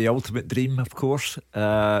the ultimate dream, of course.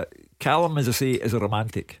 Callum, as I say, is a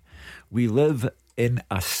romantic. We live in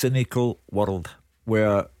a cynical world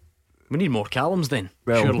where we need more Callums then,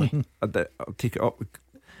 surely. I'll take it up with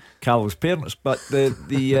Callum's parents, but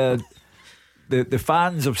the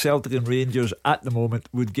fans of Celtic and Rangers at the moment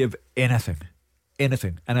would give anything.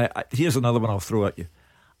 And here's another one I'll throw at you.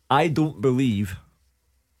 I don't believe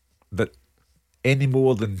that any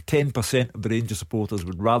more than 10% of the Rangers supporters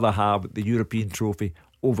would rather have the European trophy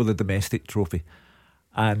over the domestic trophy.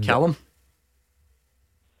 And Callum?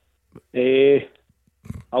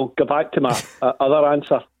 I'll go back to my other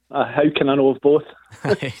answer. How can I know of both?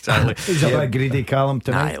 Exactly. He's a bit greedy, Callum,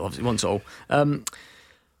 tonight. He wants it all.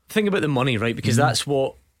 Think about the money, right? Because that's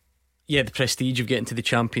what, the prestige of getting to the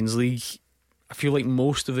Champions League. I feel like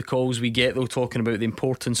most of the calls we get, though, talking about the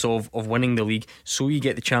importance of winning the league, so you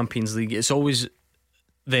get the Champions League. It's always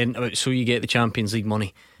then about so you get the Champions League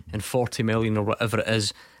money and 40 million or whatever it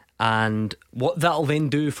is, and what that'll then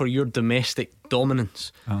do for your domestic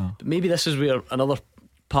dominance. But maybe this is where another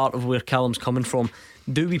part of where Callum's coming from.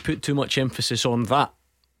 Do we put too much emphasis on that?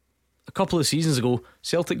 A couple of seasons ago,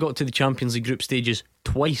 Celtic got to the Champions League group stages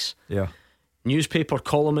twice. Yeah. Newspaper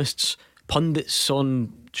columnists, pundits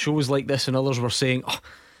on shows like this and others were saying, oh,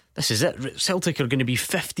 this is it, Celtic are going to be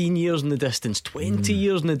 15 years in the distance, 20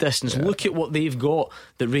 years in the distance. Look at what they've got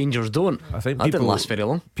that Rangers don't. I think that didn't last very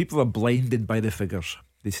long. People are blinded by the figures.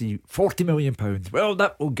 They see £40 million. Well,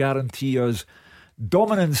 that will guarantee us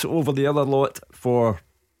dominance over the other lot for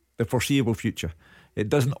the foreseeable future. It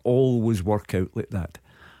doesn't always work out like that.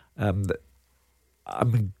 I'm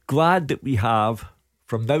glad that we have,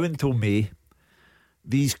 from now until May,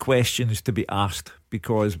 these questions to be asked,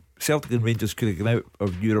 because Celtic and Rangers could have gone out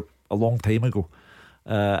of Europe a long time ago,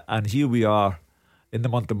 and here we are in the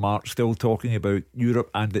month of March still talking about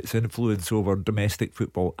Europe and its influence over domestic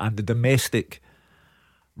football, and the domestic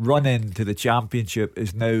run into the Championship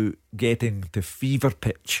is now getting to fever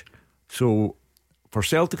pitch. So for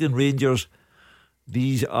Celtic and Rangers,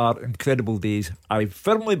 these are incredible days. I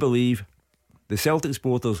firmly believe the Celtic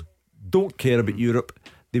supporters don't care about Europe.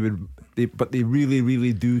 But they really,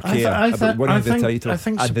 really do care about winning the title.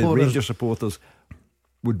 And the Rangers supporters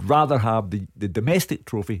would rather have the domestic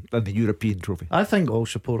trophy than the European trophy. I think all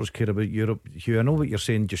supporters care about Europe, Hugh. I know what you're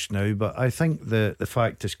saying just now, but I think the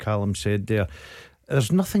fact, as Callum said there,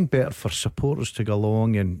 there's nothing better for supporters to go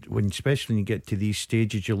along, and especially when you get to these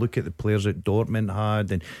stages, you look at the players that Dortmund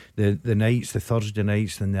had, and the nights, the Thursday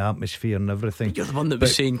nights, and the atmosphere and everything. But you're the one that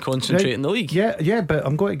was saying concentrate in the league. Yeah, but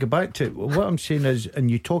I'm going to go back to what I'm saying is, and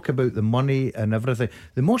you talk about the money and everything.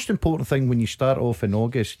 The most important thing when you start off in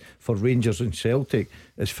August for Rangers and Celtic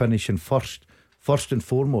is finishing first and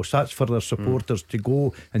foremost. That's for their supporters to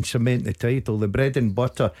go and cement the title, the bread and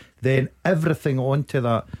butter. Then everything onto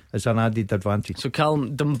that is an added advantage. So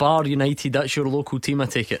Callum, Dunbar United, that's your local team, I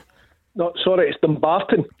take it? No, sorry, it's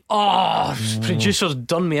Dumbarton. Producer's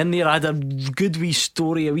done me in there. I had a good wee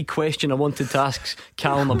story, a wee question I wanted to ask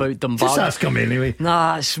Callum about Dunbar. Just ask him anyway.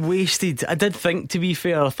 Nah, it's wasted. I did think, to be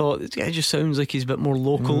fair, I thought it just sounds like he's a bit more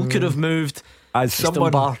local. Could have moved. As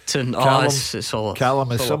someone, Dumbarton.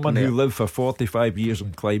 Callum, as someone who lived for 45 years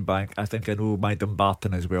in Clydebank, I think I know my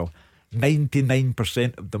Dumbarton as well.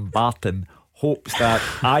 99% of Dumbarton hopes that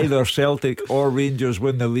either Celtic or Rangers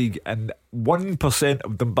win the league, and 1%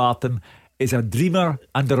 of Dumbarton is a dreamer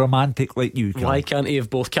and a romantic like you, Callum. Why can't he have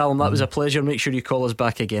both? Callum, that was a pleasure. Make sure you call us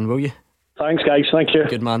back again, will you? Thanks, guys. Thank you.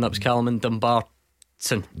 Good man. That was Callum in Dumbarton,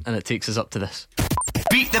 and it takes us up to this.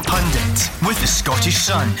 Beat the Pundit with the Scottish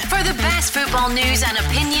Sun. For the best football news and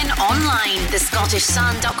opinion online,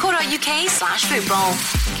 thescottishsun.co.uk/football.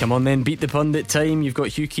 Come on then, Beat the Pundit time. You've got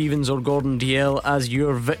Hugh Keevins or Gordon Dalziel as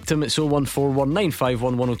your victim. It's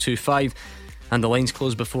 01419511025, and the lines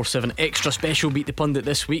close before 7. Extra special Beat the Pundit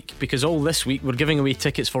this week, because all this week we're giving away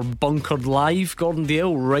tickets for Bunkered Live, Gordon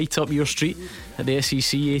Dalziel, right up your street at the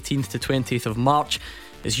SEC, 18th to 20th of March.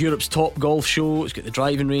 It's Europe's top golf show. It's got the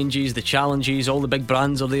driving ranges, the challenges, all the big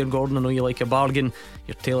brands are there, Gordon. I know you like a bargain.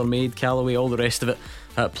 Your TaylorMade, Callaway, all the rest of it,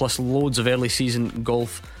 plus loads of early season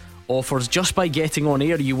golf offers. Just by getting on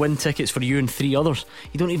air, you win tickets for you and 3 others.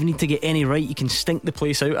 You don't even need to get any right. You can stink the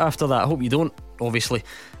place out after that. I hope you don't, obviously,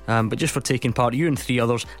 but just for taking part, you and 3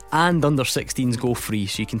 others and under 16s go free,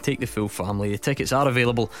 so you can take the full family. The tickets are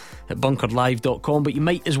available at bunkeredlive.com, but you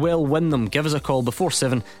might as well win them. Give us a call before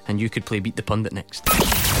 7 and you could play Beat the Pundit next.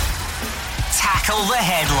 Tackle the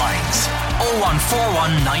headlines.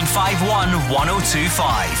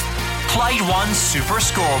 01419511025. Clyde One Super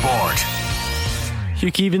Scoreboard.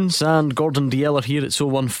 Hugh Keevins and Gordon Dalziel are here at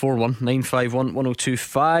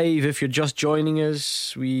 01419511025. If you're just joining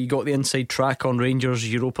us, we got the inside track on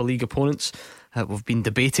Rangers' Europa League opponents. We've been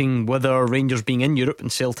debating whether Rangers being in Europe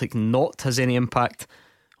and Celtic not has any impact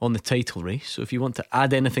on the title race. So if you want to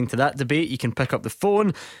add anything to that debate, you can pick up the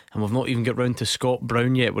phone. And we've not even got round to Scott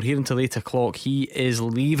Brown yet. We're here until 8 o'clock. He is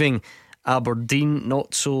leaving Aberdeen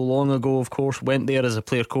not so long ago, of course. Went there as a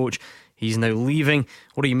player coach. He's now leaving.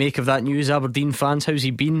 What do you make of that news, Aberdeen fans? How's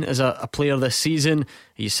he been as a player this season?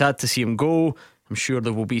 Are you sad to see him go? I'm sure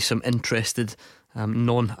there will be some interested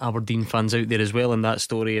non-Aberdeen fans out there as well in that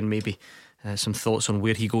story, and maybe some thoughts on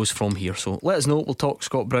where he goes from here. So let us know. We'll talk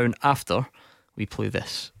Scott Brown after we play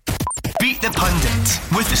this. Beat the Pundit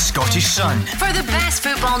with the Scottish Sun. For the best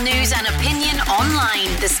football news and opinion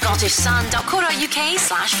online,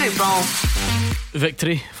 thescottishsun.co.uk/football.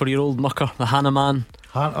 Victory for your old mucker, the Hannah man.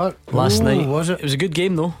 Last night was it? It was a good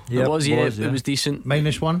game though. Yep, it was, yeah. It was decent.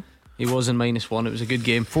 -1. He was in -1. It was a good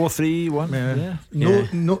game. 4-3-1. Yeah. Yeah.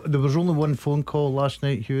 No, there was only one phone call last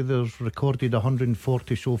night, Hugh. There's recorded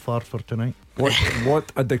 140 so far for tonight.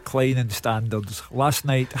 What a decline in standards. Last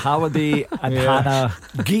night, Halliday and Hannah,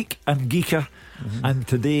 geek and geeker. And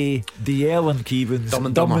today, DL and Keevans, Dumb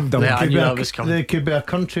and Dumber. Yeah, I knew that was coming. There could be a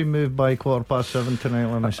country move by 7:15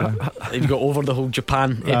 tonight, let me say. You've got over the whole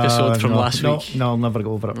Japan episode from last week. No, I'll never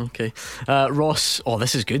go over it. Okay. Ross,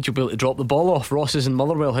 this is good. You'll be able to drop the ball off. Ross is in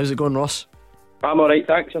Motherwell. How's it going, Ross? I'm alright,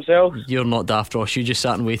 thanks. Yourself? You're not daft, Ross. You just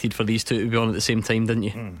sat and waited for these two to be on at the same time, didn't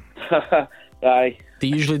you? Aye. Do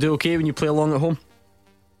you usually do okay when you play along at home?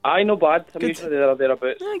 Aye, no bad. I'm Good. usually there or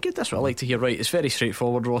thereabouts. Yeah, good, that's what I like to hear. Right, it's very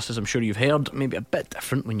straightforward, Ross, as I'm sure you've heard. Maybe a bit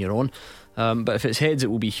different when you're on, but if it's heads it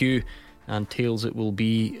will be Hugh, and tails it will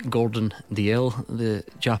be Gordon DL, the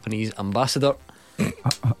Japanese ambassador.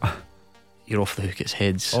 You're off the hook. It's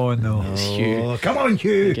heads. Oh no, it's Hugh. Come on,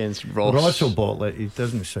 Hugh. Against Ross. Ross will bottle it. He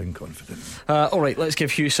doesn't sound confident. Alright, let's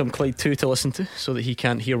give Hugh some Clyde 2 to listen to, so that he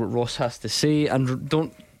can't hear what Ross has to say. And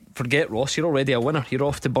don't forget, Ross, you're already a winner. You're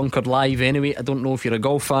off to Bunkered Live anyway. I don't know if you're a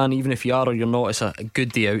golf fan. Even if you are or you're not, it's a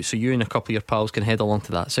good day out, so you and a couple of your pals can head along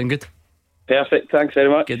to that. Sound good? Perfect, thanks very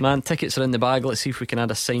much. Good man. Tickets are in the bag. Let's see if we can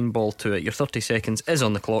add a sign ball to it. Your 30 seconds is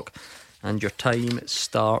on the clock, and your time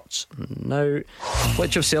starts now.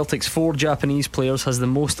 Which of Celtic's 4 Japanese players has the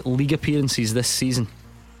most league appearances this season?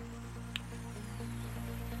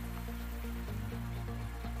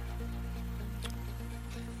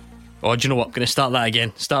 Oh, do you know what? I'm going to start that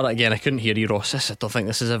again. I couldn't hear you, Ross. I don't think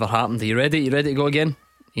this has ever happened. Are you ready? You ready to go again?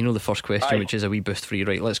 You know the first question, which is a wee boost for you.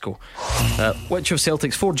 Right, let's go. Which of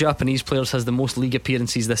Celtic's 4 Japanese players has the most league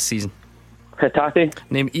appearances this season? Hatate.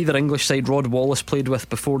 Name either English side Rod Wallace played with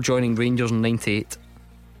before joining Rangers in '98.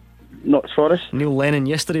 Notts Forest. Neil Lennon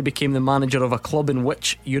yesterday became the manager of a club in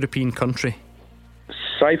which European country?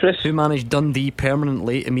 Cyprus. Who managed Dundee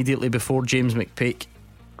permanently immediately before James McPake?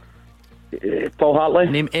 Paul Hartley.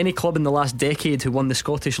 Name any club in the last decade who won the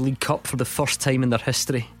Scottish League Cup for the first time in their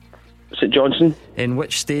history. St Johnstone. In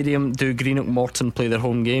which stadium do Greenock Morton play their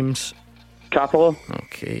home games? Capello.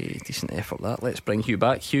 Okay, decent effort that. Let's bring Hugh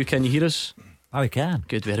back. Hugh, can you hear us? I can.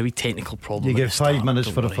 Good, we had a wee technical problem. You get 5 minutes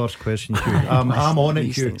for the first question, Hugh. I'm on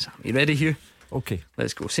it, Hugh. You ready, Hugh? Okay,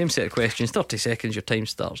 let's go. Same set of questions, 30 seconds. Your time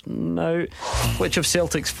starts now. Which of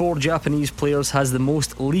Celtic's 4 Japanese players has the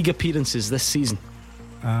most league appearances this season?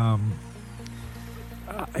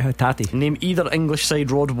 Tati. Name either English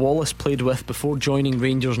side Rod Wallace played with before joining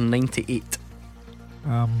Rangers in '98.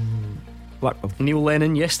 Blackpool. Neil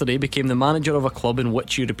Lennon yesterday became the manager of a club in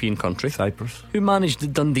which European country? Cyprus. Who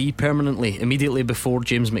managed Dundee permanently immediately before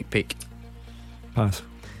James McPake? Pass.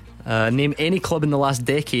 Name any club in the last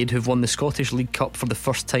decade who've won the Scottish League Cup for the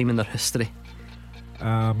first time in their history.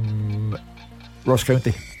 Ross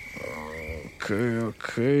County.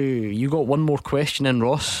 Okay. You got one more question in,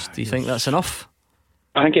 Ross. Do you think that's enough?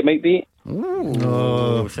 I think it might be.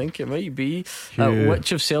 I think it might be.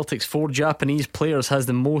 Which of Celtic's 4 Japanese players has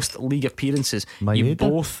the most league appearances? You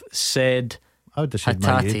both said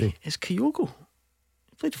Hatate. It's Kyogo.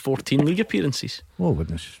 He played 14 league appearances. Oh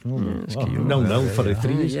goodness. It's 0-0 for the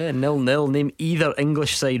threes. Yeah, 0-0. Name either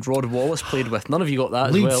English side Rod Wallace played with. None of you got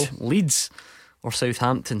that. Leeds. As well. Leeds or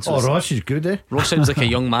Southampton. So Ross is good, eh? Ross sounds like a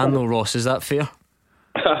young man though, Ross. Is that fair?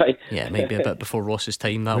 Aye. Yeah, it might be a bit before Ross's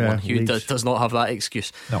time, that one. Hugh Leeds. does not have that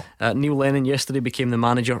excuse. No. Neil Lennon yesterday became the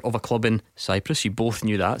manager of a club in Cyprus. You both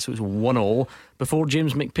knew that, so it was 1-1 before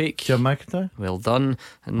James McPake. Jim McIntyre. Well done.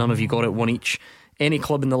 And none of you got it, 1 each. Any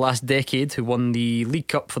club in the last decade who won the League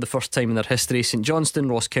Cup for the first time in their history? St Johnstone,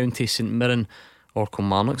 Ross County, St Mirren or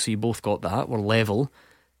Kilmarnock. So you both got that. We're level.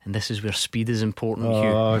 And this is where speed is important, Hugh.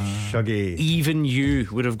 Oh, Shuggy. Even you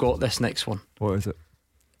would have got this next one. What is it?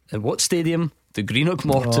 At what stadium do Greenock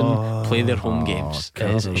Morton play their home games? It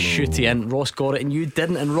is shooty in. Ross got it and you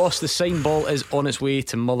didn't. And Ross, the sign ball is on its way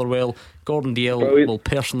to Motherwell. Gordon DL will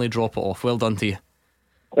personally drop it off. Well done to you.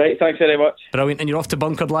 Right, thanks very much. Brilliant. And you're off to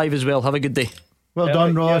Bunkered Live as well. Have a good day. Well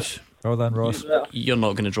done, Ross. Well done, Ross. You're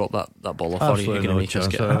not going to drop that ball off, are you? You're going to make us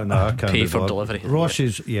get I can't pay for delivery. Ross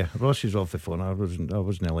is off the phone. I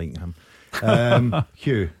wasn't liking him.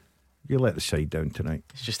 Hugh, you let the side down tonight.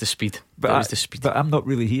 It's just the speed. But I'm not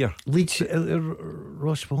really here. Leeds,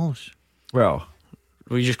 Ross Wallace. Well,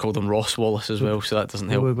 we just called him Ross Wallace as well, so that doesn't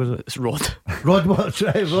help. What was it? It's Rod. Rod Wallace,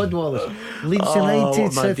 right? Rod Wallace. Leeds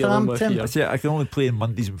United, Southampton. I can only play on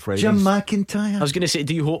Mondays and Fridays. Jim McIntyre. I was going to say,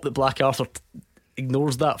 do you hope that Black Arthur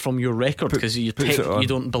ignores that from your record because you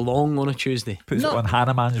don't belong on a Tuesday? Puts it on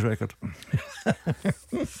Hanneman's record.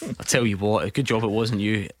 I tell you what, a good job it wasn't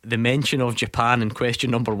you. The mention of Japan in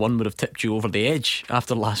question number 1 would have tipped you over the edge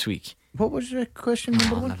after last week. What was the question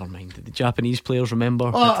number one? Never mind. Did the Japanese players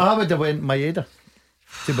remember? I would have went Maeda.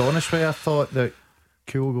 To be honest with you, I thought that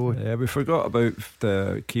Kyogo. Yeah, we forgot about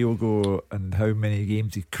the Kyogo and how many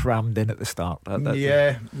games he crammed in at the start.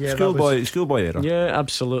 Yeah, schoolboy error. Yeah,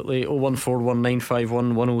 absolutely.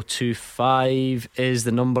 01419511025 is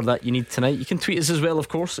the number that you need tonight. You can tweet us as well, of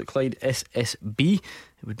course, at Clyde SSB. It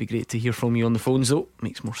would be great to hear from you on the phones, though.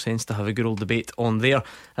 Makes more sense to have a good old debate on there.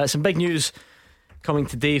 Some big news coming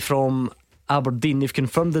today from Aberdeen. They've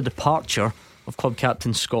confirmed the departure of club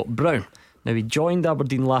captain Scott Brown. Now, he joined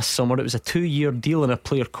Aberdeen last summer. It was a 2-year deal in a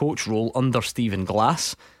player coach role under Stephen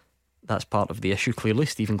Glass. That's part of the issue, clearly.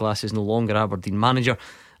 Stephen Glass is no longer Aberdeen manager.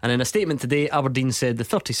 And in a statement today, Aberdeen said the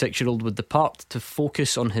 36-year-old would depart to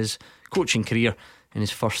focus on his coaching career in his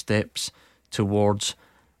first steps towards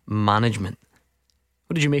management.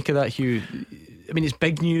 What did you make of that, Hugh? I mean, it's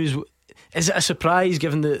big news. Is it a surprise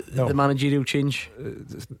given the managerial change?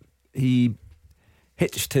 He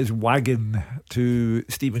hitched his wagon to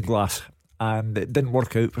Stephen Glass, and it didn't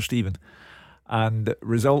work out for Stephen. And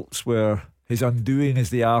results were his undoing, as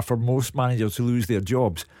they are for most managers who lose their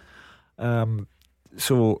jobs.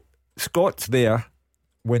 So Scott's there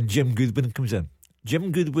when Jim Goodwin comes in.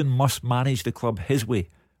 Jim Goodwin must manage the club his way,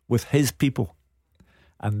 with his people,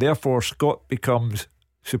 and therefore Scott becomes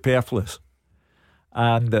superfluous.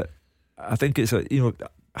 And I think it's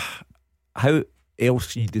how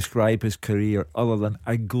else can you describe his career other than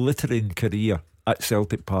a glittering career at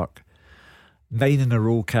Celtic Park? 9 in a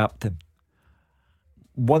row captain,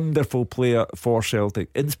 wonderful player for Celtic,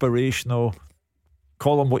 inspirational,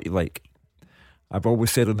 call him what you like. I've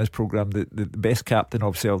always said on this programme that the best captain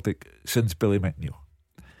of Celtic since Billy McNeill.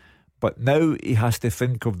 But now he has to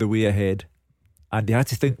think of the way ahead, and he has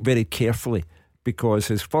to think very carefully, because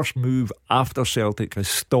his first move after Celtic has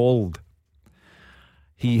stalled.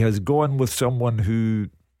 He has gone with someone who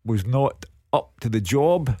was not up to the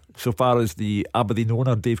job so far as the Aberdeen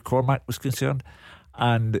owner Dave Cormack was concerned,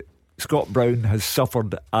 and Scott Brown has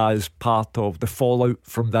suffered as part of the fallout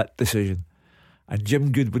from that decision. And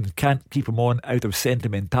Jim Goodwin can't keep him on out of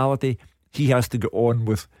sentimentality. He has to go on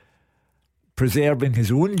with preserving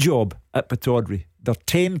his own job at Pittodrie. They're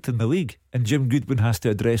 10th in the league, and Jim Goodwin has to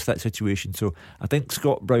address that situation. So I think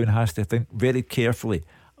Scott Brown has to think very carefully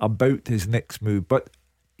about his next move, but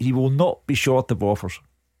he will not be short of offers.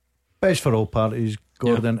 Best for all parties,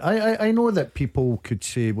 Gordon. Yeah. I know that people could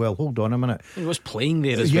say, well, hold on a minute, he was playing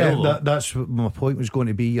there as well. Yeah, that's what my point was going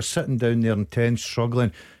to be. You're sitting down there in 10th,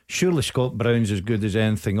 struggling. Surely Scott Brown's as good as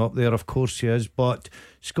anything up there. Of course he is, but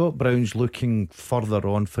Scott Brown's looking further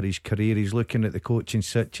on for his career. He's looking at the coaching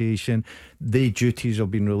situation. The duties have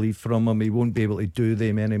been relieved from him. He won't be able to do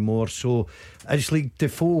them anymore. So it's like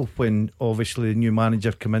Defoe, when obviously the new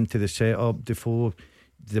manager come into the setup. Defoe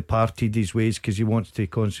departed his ways because he wants to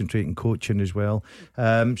concentrate on coaching as well.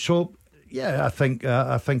 So yeah, I think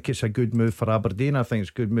it's a good move for Aberdeen. I think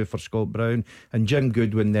it's a good move for Scott Brown. And Jim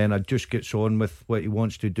Goodwin then just gets on with what he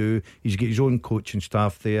wants to do. He's got his own coaching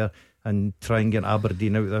staff there, and try and get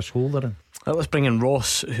Aberdeen out of this hole they're in. Let's bring in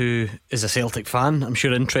Ross, who is a Celtic fan, I'm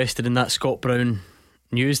sure interested in that Scott Brown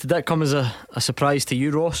news. Did that come as a surprise to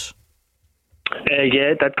you, Ross?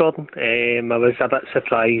 Yeah, it did, Gordon. I was a bit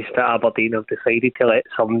surprised that Aberdeen have decided to let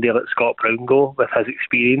somebody like Scott Brown go with his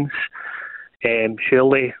experience.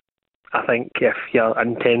 Surely, I think if you're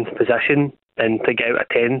in 10th position and to get out of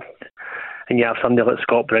 10th and you have somebody like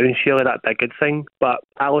Scott Brown, surely that'd be a good thing. But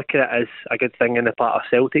I look at it as a good thing in the part of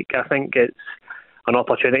Celtic. I think it's an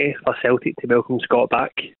opportunity for Celtic to welcome Scott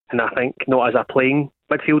back, and I think not as a playing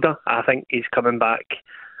midfielder. I think he's coming back.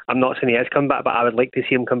 I'm not saying he has come back, but I would like to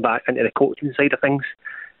see him come back into the coaching side of things.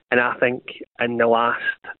 And I think in the last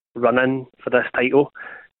run-in for this title,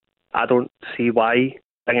 I don't see why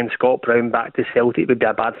bringing Scott Brown back to Celtic would be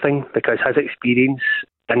a bad thing, because his experience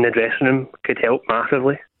in the dressing room could help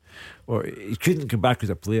massively. Well, he couldn't come back as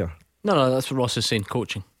a player. No, that's what Ross is saying,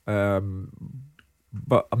 coaching.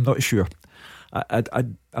 But I'm not sure.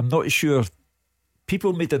 I'm not sure.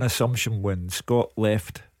 People made an assumption when Scott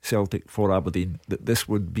left Celtic for Aberdeen that this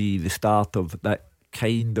would be the start of that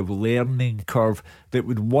kind of learning curve that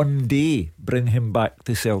would one day bring him back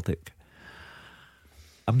to Celtic.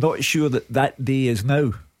 I'm not sure that day is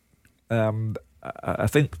now. I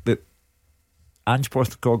think that Ange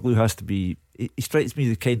Postecoglou has to be, he strikes me as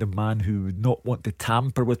the kind of man who would not want to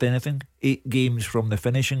tamper with anything 8 games from the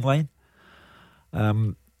finishing line.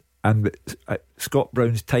 And Scott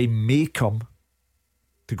Brown's time may come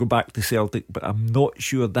to go back to Celtic, but I'm not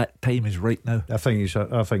sure that time is right now. I think he's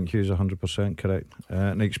 100% correct,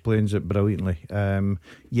 and explains it brilliantly.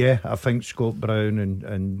 Yeah, I think Scott Brown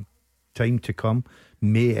and time to come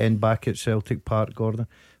may end back at Celtic Park, Gordon.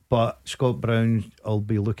 But Scott Brown will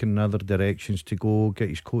be looking in other directions to go, get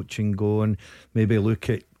his coaching going, maybe look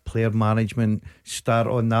at player management, start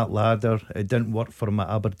on that ladder. It didn't work for him at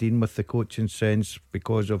Aberdeen with the coaching sense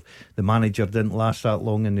because of the manager didn't last that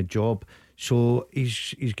long in the job. So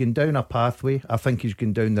he's going down a pathway. I think he's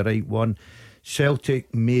going down the right one.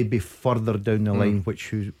 Celtic may be further down the line,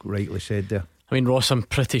 which you rightly said there. I mean, Ross, I'm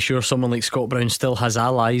pretty sure someone like Scott Brown still has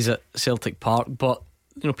allies at Celtic Park, but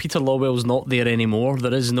Peter Lawwell's not there anymore.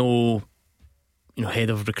 There is no head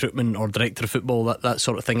of recruitment or director of football, that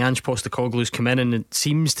sort of thing. Ange Postecoglou's come in and it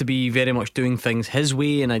seems to be very much doing things his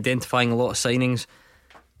way and identifying a lot of signings.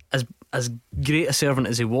 As great a servant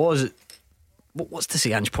as he was, what's to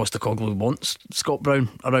say Ange Postecoglou wants Scott Brown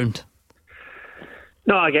around?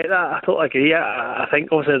 No, I get that. I totally agree. I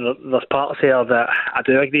think also there's parts here that I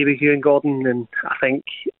do agree with you and Gordon, and I think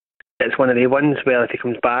it's one of the ones where if he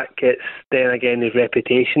comes back, it's then again his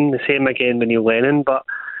reputation. The same again with Neil Lennon. But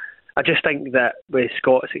I just think that with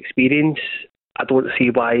Scott's experience, I don't see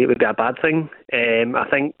why it would be a bad thing. I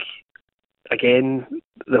think again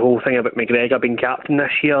the whole thing about McGregor being captain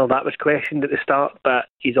this year, that was questioned at the start, but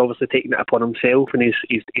he's obviously taken it upon himself and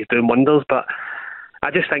he's doing wonders. But I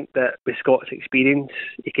just think that with Scott's experience,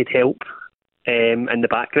 he could help in the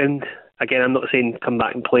background. Again, I'm not saying come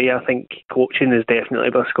back and play. I think coaching is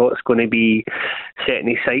definitely where Scott's going to be setting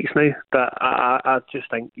his sights now. But I just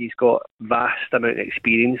think he's got vast amount of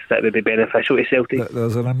experience that would be beneficial to Celtic.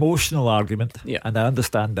 There's an emotional argument, yeah, and I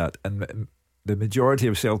understand that. And the majority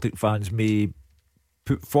of Celtic fans may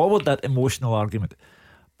put forward that emotional argument.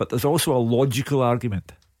 But there's also a logical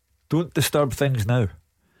argument. Don't disturb things now.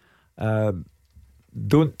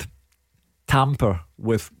 Don't tamper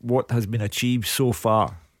with what has been achieved so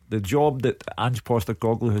far. The job that Ange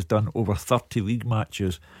Postecoglou has done over 30 league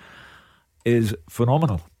matches is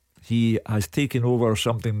phenomenal. He has taken over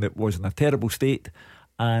something that was in a terrible state,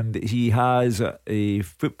 and he has a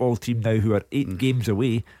football team now who are 8 games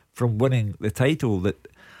away from winning the title that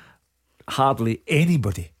hardly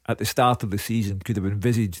anybody at the start of the season could have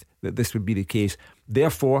envisaged that this would be the case.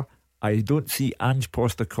 Therefore, I don't see Ange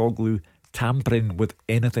Postecoglou tampering with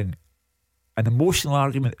anything. An emotional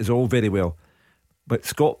argument is all very well, but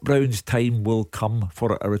Scott Brown's time will come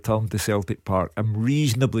for a return to Celtic Park. I'm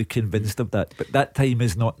reasonably convinced of that, but that time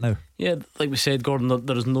is not now. Yeah, like we said, Gordon,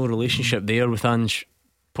 there is no relationship there with Ange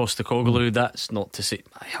Postecoglou. That's not to say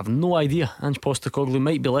I have no idea. Ange Postecoglou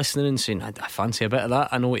might be listening and saying, I fancy a bit of that.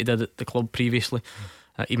 I know what he did at the club previously.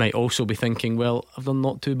 He might also be thinking, well, I've done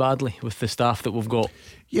not too badly with the staff that we've got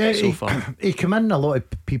so far. He came in, a lot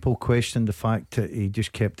of people questioned the fact that he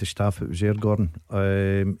just kept the staff that was there, Gordon.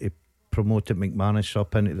 He promoted McManus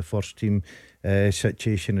up into the first team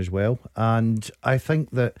situation as well. And I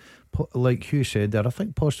think that, like Hugh said there, I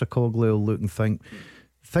think Postecoglou will look and think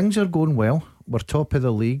things are going well, we're top of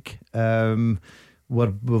the league,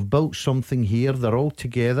 we've built something here, they're all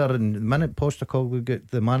together. And the minute Postecoglou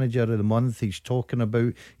get the manager of the month, he's talking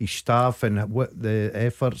about his staff and what the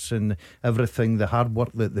efforts and everything, the hard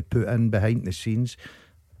work that they put in behind the scenes.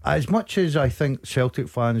 As much as I think Celtic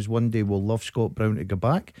fans one day will love Scott Brown to go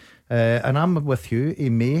back, and I'm with you, he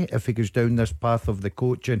may, if he goes down this path of the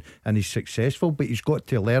coaching and he's successful, but he's got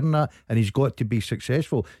to learn that and he's got to be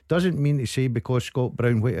successful. Doesn't mean to say because Scott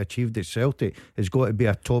Brown what he achieved at Celtic has got to be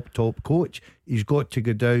a top coach. He's got to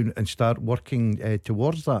go down and start working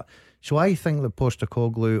towards that. So I think that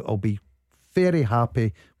Postecoglou will be very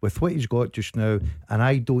happy with what he's got just now, and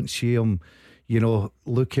I don't see him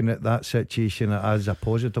looking at that situation as a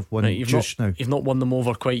positive one. Right, now you've not won them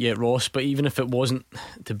over quite yet, Ross, but even if it wasn't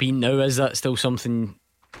to be now, is that still something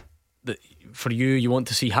that for you want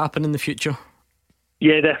to see happen in the future?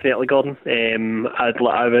 Yeah, definitely, Gordon. I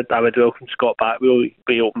would welcome Scott back with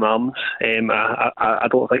open arms. I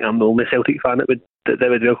don't think I'm the only Celtic fan that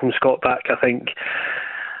would welcome Scott back. I think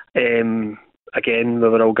again, we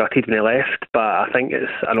were all gutted when he left, but I think it's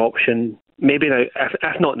an option. Maybe now,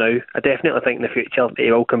 if not now, I definitely think in the future he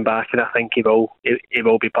will come back, and I think he will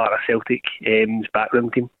be part of Celtic's backroom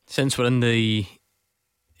team. Since we're in the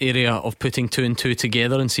area of putting 2 and 2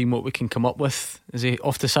 together and seeing what we can come up with, is he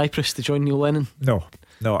off to Cyprus to join Neil Lennon? No,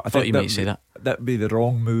 I thought you might say that. That'd be the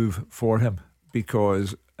wrong move for him,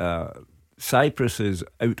 because Cyprus is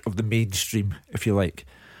out of the mainstream, if you like.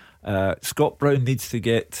 Scott Brown needs to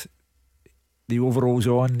get the overalls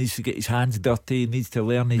on, needs to get his hands dirty, needs to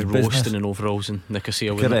learn his business. Roasting in overalls in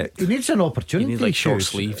Nicosia. Correct. He needs an opportunity. He needs like short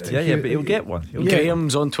sleeved. Yeah, but he'll get one.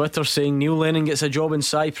 Graham's on Twitter saying Neil Lennon gets a job in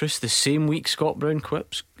Cyprus the same week Scott Brown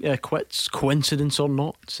quits. Coincidence or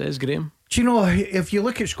not, says Graham. Do you know, if you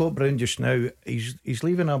look at Scott Brown just now, he's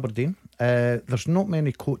leaving Aberdeen. There's not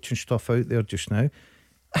many coaching stuff out there just now.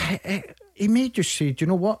 he may just say, do you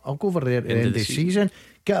know what, I'll go over there at the end of the season,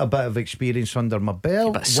 get a bit of experience under my belt,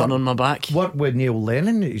 a bit of sun on my back, work with Neil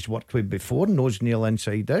Lennon that he's worked with before, knows Neil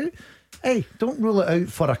inside out. Hey, don't rule it out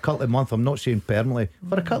for a couple of months. I'm not saying permanently,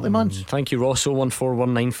 for a couple of months. Thank you, Ross.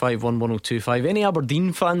 01419511025. Any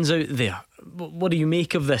Aberdeen fans out there, what do you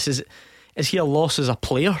make of this? Is he a loss as a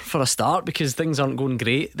player for a start, because things aren't going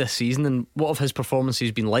great this season? And what have his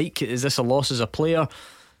performances been like? Is this a loss as a player?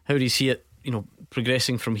 How do you see it,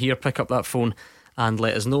 progressing from here? Pick up that phone and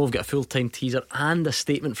let us know. We've got a full-time teaser and a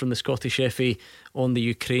statement from the Scottish FA on the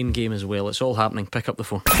Ukraine game as well. It's all happening. Pick up the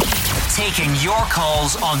phone. Taking your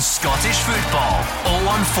calls on Scottish football.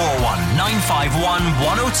 0141 951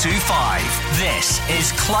 1025. This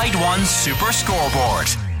is Clyde One Super Scoreboard.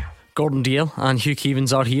 Gordon Dalziel and Hugh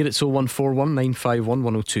Keevins are here. It's 0141 951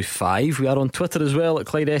 1025. We are on Twitter as well at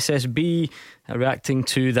Clyde SSB, reacting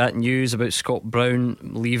to that news about Scott Brown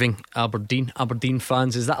leaving Aberdeen. Aberdeen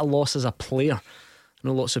fans, is that a loss as a player? I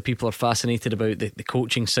know lots of people are fascinated about the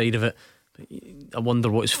coaching side of it. I wonder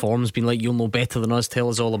what his form's been like. You'll know better than us. Tell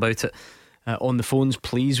us all about it on the phones,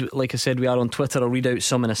 please. Like I said, we are on Twitter. I'll read out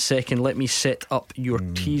some in a second. Let me set up your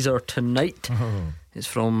teaser tonight. It's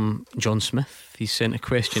from John Smith. He's sent a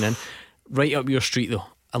question in right up your street though.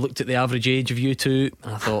 I looked at the average age of you two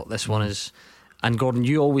and I thought this one is. And Gordon,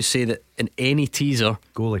 you always say that in any teaser,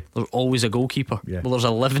 goalie, there's always a goalkeeper. Well, there's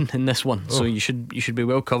 11 in this one, so you should be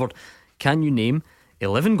well covered. Can you name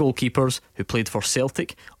 11 goalkeepers who played for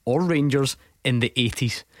Celtic or Rangers in the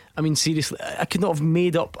 80s? I mean, seriously, I could not have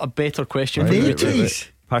made up a better question for you. 80s?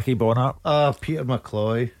 Packy Bonner, Peter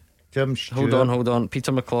McCloy, Jim Stewart. Hold on.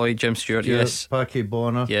 Peter McCloy, Jim Stewart, yes. Packy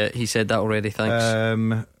Bonner. Yeah, he said that already,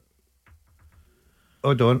 thanks.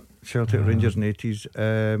 Hold on. Celtic, Rangers in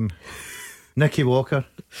 80s. Nicky Walker.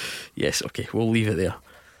 Yes, okay, we'll leave it there.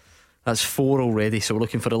 That's 4 already. So we're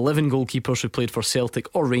looking for 11 goalkeepers who played for Celtic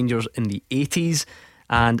or Rangers in the 80s.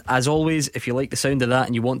 And as always, if you like the sound of that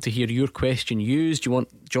and you want to hear your question used, you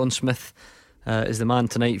want John Smith is the man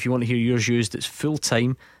tonight. If you want to hear yours used, it's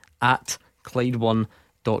fulltime at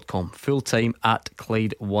Clyde1.com. Fulltime at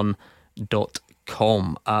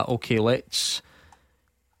Clyde1.com. Okay, let's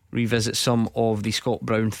revisit some of the Scott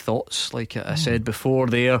Brown thoughts. Like I said before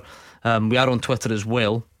there, we are on Twitter as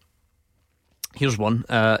well. Here's one.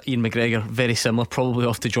 Ian McGregor, very similar, probably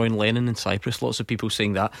off to join Lennon in Cyprus. Lots of people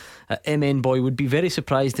saying that. MN Boy would be very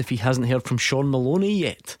surprised if he hasn't heard from Sean Maloney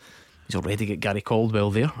yet. He's already got Gary Caldwell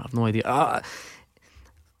there. I have no idea. I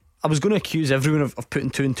was going to accuse everyone of putting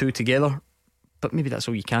 2 and 2 together, but maybe that's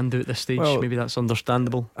all you can do at this stage. Well, maybe that's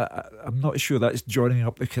understandable. I'm not sure that's joining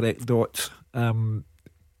up the correct dots. Sean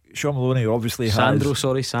Maloney obviously Sandro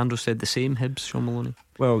said the same. Hibs, Sean Maloney.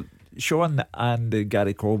 Well, Sean and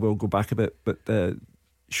Gary Caldwell go back a bit, but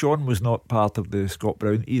Sean was not part of the Scott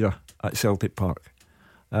Brown era at Celtic Park.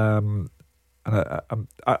 And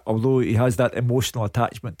although he has that emotional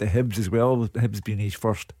attachment to Hibs as well, Hibs being his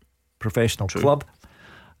first professional club,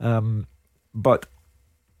 but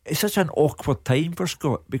it's such an awkward time for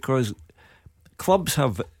Scott because clubs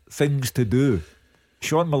have things to do.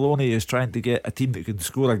 Sean Maloney is trying to get a team that can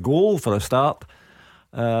score a goal for a start.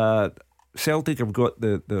 Celtic have got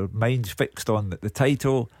their minds fixed on the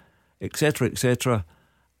title, etc.,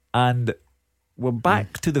 and we're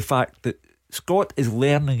back to the fact that Scott is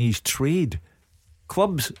learning his trade.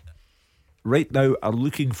 Clubs right now are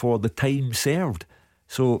looking for the time served,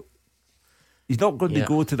 so he's not going to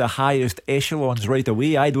go to the highest echelons right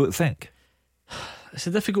away, I don't think. It's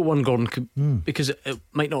a difficult one, Gordon, because it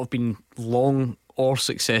might not have been long or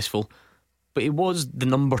successful, but he was the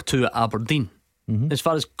number 2 at Aberdeen. As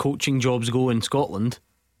far as coaching jobs go in Scotland,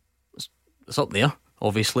 it's up there,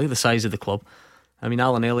 obviously, the size of the club. I mean,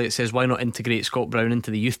 Alan Elliott says, why not integrate Scott Brown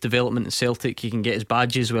into the youth development in Celtic? He can get his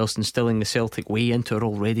badges whilst instilling the Celtic way into our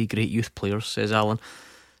already great youth players, says Alan.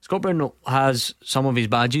 Scott Brown has some of his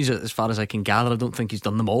badges, as far as I can gather. I don't think he's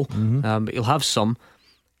done them all, but he'll have some.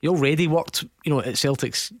 He already worked, at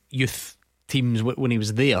Celtic's youth teams when he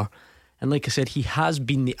was there, and like I said, he has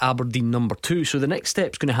been the Aberdeen number 2. So the next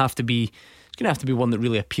step's going to have to be one that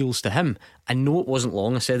really appeals to him. I know it wasn't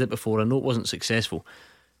long, I said it before, I know it wasn't successful,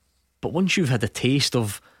 but once you've had a taste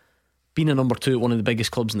of being a number 2 at one of the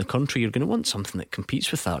biggest clubs in the country, you're going to want something that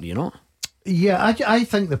competes with that, you know? Yeah, I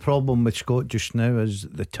think the problem with Scott just now is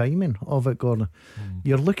the timing of it, Gordon.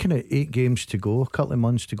 You're looking at 8 games to go, a couple of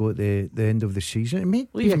months to go at the end of the season.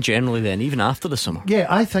 Even generally then, even after the summer. Yeah,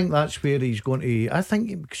 I think that's where he's going to. I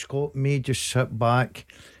think Scott may just sit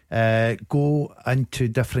back, go into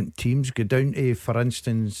different teams, go down to, for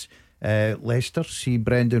instance, Leicester, see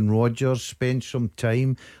Brendan Rodgers, spend some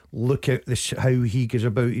time, look at this, how he goes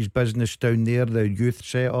about his business down there, the youth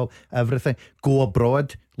setup, everything. Go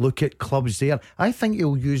abroad, look at clubs there. I think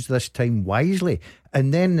he'll use this time wisely.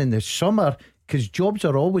 And then in the summer, because jobs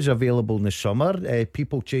are always available in the summer,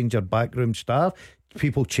 people change their backroom staff,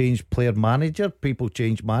 people change player manager, people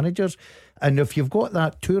change managers. And if you've got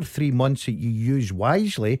that 2 or 3 months that you use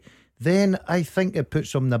wisely, then I think it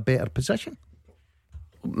puts them in a better position.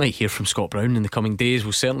 We might hear from Scott Brown in the coming days.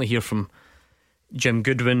 We'll certainly hear from Jim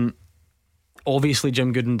Goodwin. Obviously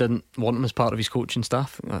Jim Goodwin didn't want him as part of his coaching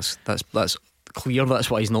staff. That's clear. That's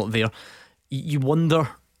why he's not there. You wonder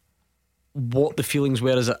what the feelings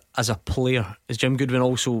were as a player. Is Jim Goodwin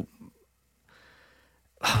also,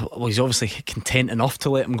 well, he's obviously content enough to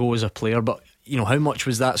let him go as a player, but you know, how much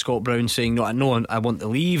was that Scott Brown saying, no, I know I want to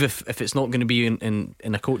leave, if it's not going to be in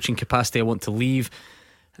a coaching capacity, I want to leave?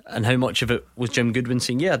 And how much of it was Jim Goodwin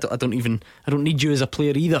saying, yeah, I don't need you as a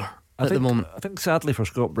player either the moment? I think sadly for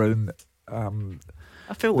Scott Brown,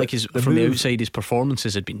 I felt like from the outside his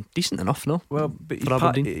performances had been decent enough, no? Well, but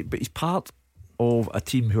he's part of a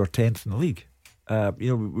team who are 10th in the league.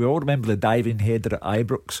 We all remember the diving header at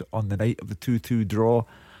Ibrox on the night of the 2-2 draw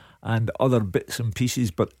and other bits and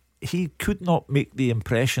pieces, but he could not make the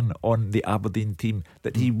impression on the Aberdeen team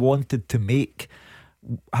that he wanted to make.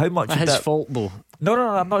 How much of his fault though? No,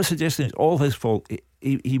 I'm not suggesting it's all his fault.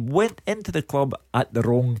 He went into the club at the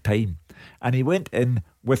wrong time, and he went in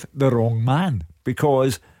with the wrong man,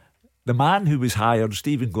 because the man who was hired,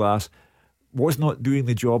 Stephen Glass, was not doing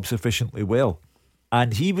the job sufficiently well,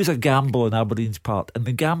 and he was a gamble on Aberdeen's part, and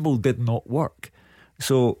the gamble did not work.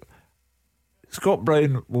 So Scott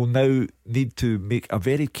Brown will now need to make a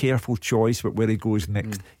very careful choice about where he goes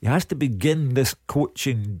next. He has to begin this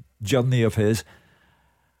coaching journey of his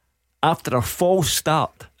after a false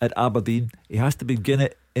start at Aberdeen. He has to begin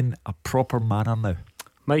it in a proper manner now.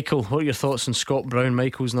 Michael, what are your thoughts on Scott Brown?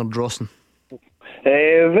 Michael's in Ardrossan.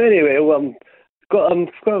 Very well. I'm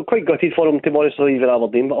quite gutted for him, to be honest, to leave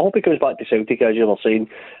Aberdeen, but I hope he comes back to Celtic, as you were saying,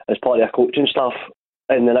 as part of their coaching staff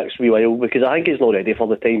in the next wee while, because I think he's not ready for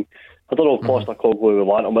the time. I don't know if Postecoglou will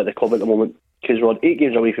want him at the club at the moment, because we're 8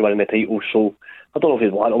 games away from winning the title, so I don't know if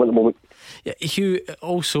he'd want him at the moment. Yeah, Hugh,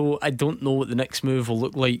 also, I don't know what the next move will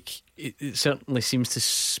look like. It certainly seems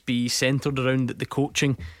to be centred around the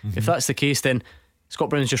coaching. If that's the case, then Scott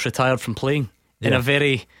Brown's just retired from playing in a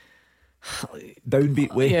very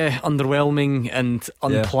downbeat way. Yeah, underwhelming and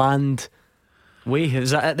unplanned way.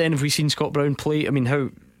 Is that it then? Have we seen Scott Brown play? I mean, how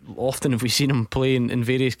often have we seen him play in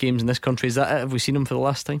various games in this country? Is that it? Have we seen him for the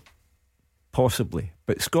last time? Possibly.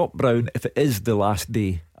 But Scott Brown, if it is the last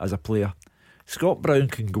day as a player, Scott Brown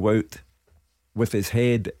can go out with his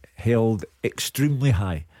head held extremely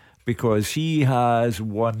high, because he has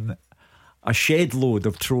won a shed load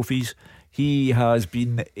of trophies. He has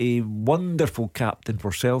been a wonderful captain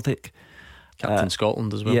for Celtic, captain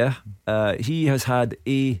Scotland as well. Yeah, he has had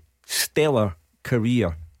a stellar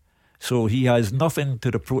career, so he has nothing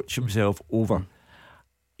to reproach himself over.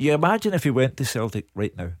 You imagine if he went to Celtic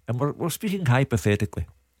right now, and we're speaking hypothetically,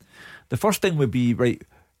 the first thing would be, right,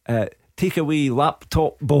 take away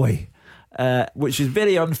laptop boy, which is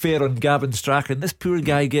very unfair on Gavin Strachan. This poor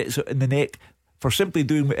guy gets it in the neck for simply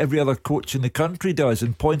doing what every other coach in the country does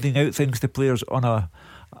and pointing out things to players on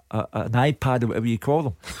an iPad or whatever you call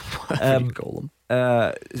them. Whatever you call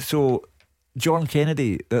them. So John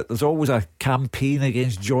Kennedy, there's always a campaign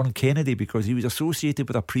against John Kennedy because he was associated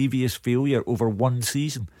with a previous failure over one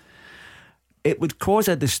season. It would cause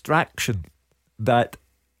a distraction that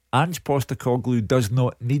Ange Postecoglou does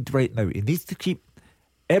not need right now. He needs to keep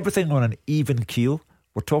everything on an even keel.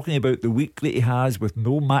 We're talking about the week that he has with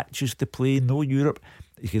no matches to play, no Europe.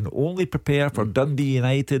 He can only prepare for Dundee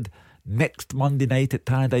United next Monday night at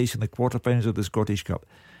Tannadice in the quarterfinals of the Scottish Cup.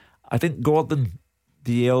 I think Gordon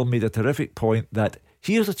DL made a terrific point that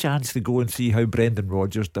here's a chance to go and see how Brendan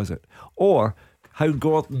Rodgers does it, or how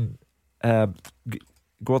Gordon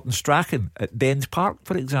Strachan at Dens Park,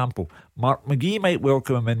 for example. Mark McGee might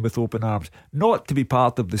welcome him in with open arms, not to be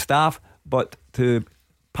part of the staff, but to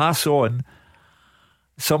pass on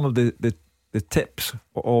some of the tips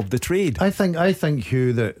of the trade. I think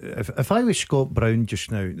Hugh, that if I was Scott Brown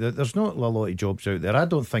just now, there's not a lot of jobs out there. I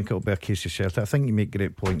don't think it'll be a case of Celtic. I think you make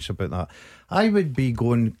great points about that. I would be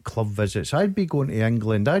going club visits. I'd be going to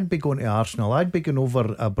England. I'd be going to Arsenal. I'd be going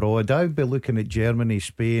over abroad. I'd be looking at Germany,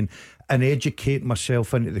 Spain, and educate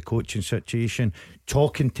myself into the coaching situation,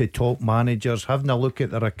 talking to top managers, having a look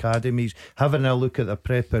at their academies, having a look at their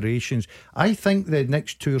preparations. I think the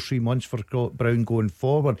next 2 or 3 months for Scott Brown going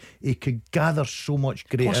forward, he could gather so much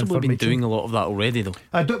great Possibly information. been doing a lot of that already, though.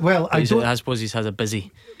 I suppose he's had a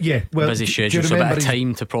busy busy schedule, so a bit of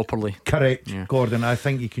time to properly. Correct, Gordon. I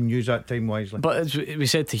think you can use that time wisely. But as we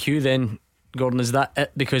said to Hugh then, Gordon, is that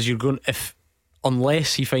it? Because you're going,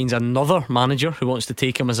 unless he finds another manager who wants to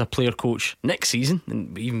take him as a player coach next season,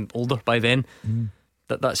 and even older by then,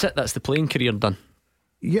 that's it. That's the playing career done.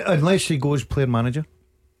 Yeah, unless he goes player manager,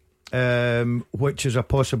 which is a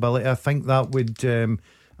possibility. I think that would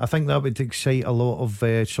excite a lot of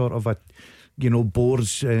sort of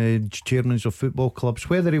boards, chairmen of football clubs,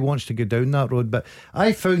 whether he wants to go down that road. But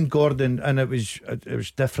I found Gordon, and it was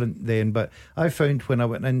different then, but I found when I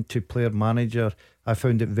went into player manager, I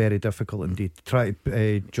found it very difficult indeed to try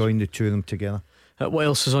to join the two of them together. What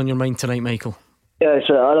else is on your mind tonight, Michael? Yeah,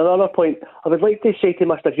 so another point I would like to say to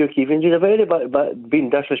Mr. Hugh Keevins, he's a very bit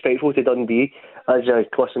being disrespectful to Dundee as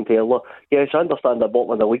Clifton Taylor. Yes, I understand they're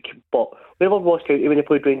bottom of the league, but where were Ross County when they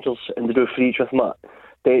played Rangers and they drew 3-3 with Matt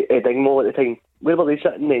Dingwall at the time? Where were they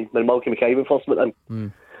sitting then when Malcolm McIvan first went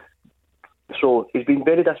in? So he's been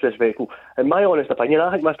very disrespectful. In my honest opinion,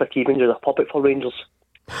 I think Mr. Keevins is a puppet for Rangers.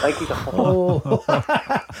 I think he's a puppet.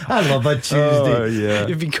 I love a Tuesday. Oh, yeah.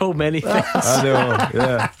 You've been called many things. I know,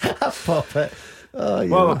 yeah. A puppet. Oh,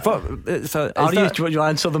 yeah. Well, do you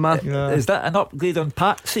answer the man? Is that an upgrade on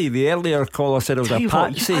Patsy? The earlier caller said it was a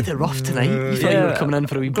Patsy. You had it rough tonight. You thought you were coming in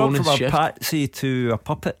for a wee bonus from shift. A Patsy to a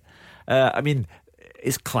puppet. I mean,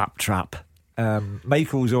 it's claptrap.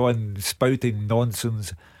 Michael's on spouting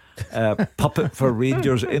nonsense. Puppet for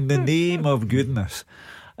Rangers in the name of goodness.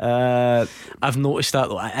 I've noticed that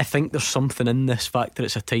though. I think there's something in this fact that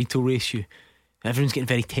it's a title race. Everyone's getting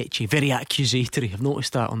very tetchy, very accusatory. I've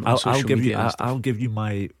noticed that on social media. I'll give you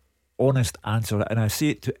my honest answer, and I say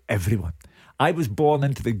it to everyone. I was born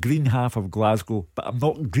into the green half of Glasgow, but I'm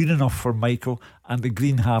not green enough for Michael and the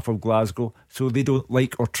green half of Glasgow, so they don't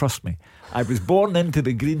like or trust me. I was born into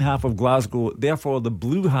the green half of Glasgow, therefore the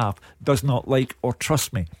blue half does not like or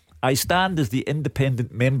trust me. I stand as the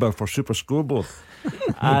independent member for Super Scoreboard,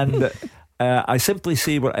 and I simply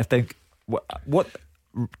say what I think.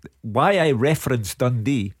 Why I referenced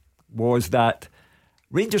Dundee was that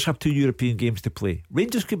Rangers have 2 European games to play.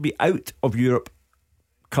 Rangers could be out of Europe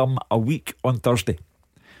come a week on Thursday.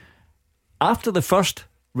 After the first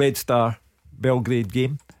Red Star Belgrade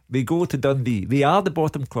game, they go to Dundee. They are the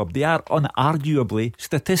bottom club. They are unarguably,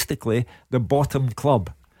 statistically, the bottom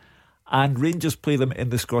club. And Rangers play them in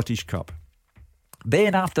the Scottish Cup.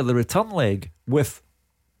 Then after the return leg with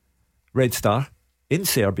Red Star in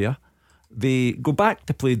Serbia, they go back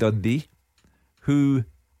to play Dundee, who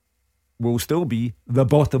will still be the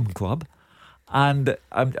bottom club. And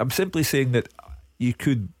I'm simply saying that you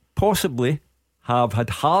could possibly have had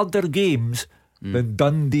harder games than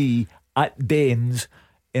Dundee at Dens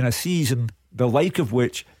in a season the like of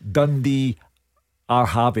which Dundee are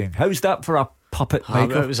having. How's that for a puppet,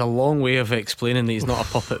 Michael? It was a long way of explaining that he's not a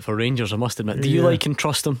puppet for Rangers, I must admit. Do you like and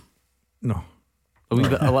trust him? No. A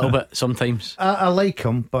little bit sometimes. I like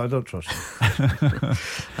him, but I don't trust him.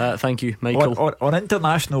 Thank you, Michael. On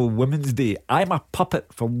International Women's Day, I'm a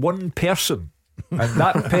puppet for one person, and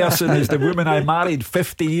that person is the woman I married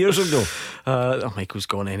 50 years ago. Michael's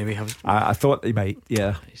gone anyway. I thought he might,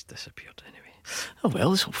 yeah. He's disappeared anyway. Oh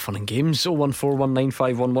well, it's all fun and games.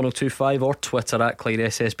 01419511025 or Twitter at Clyde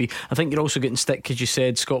SSB. I think you're also getting stick because you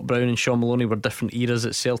said Scott Brown and Sean Maloney were different eras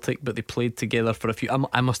at Celtic, but they played together for a few.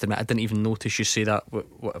 I must admit, I didn't even notice you say that.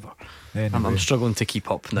 Whatever. Anyway. I'm struggling to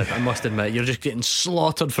keep up now. I must admit, you're just getting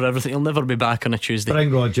slaughtered for everything. He'll never be back on a Tuesday.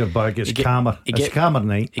 Bring Roger back. It's Cammer. It's Cammer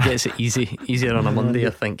night. He gets it easier on a Monday,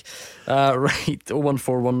 I think. Right,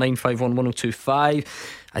 01419511025.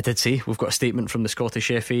 I did say we've got a statement from the Scottish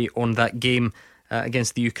FA on that game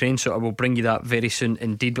against the Ukraine, so I will bring you that very soon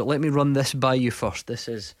indeed. But let me run this by you first. This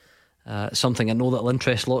is something I know that will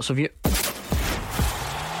interest lots of you.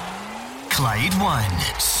 Clyde One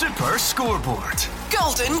Super Scoreboard.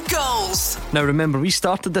 Golden Goals. Now remember, we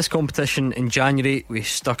started this competition in January. We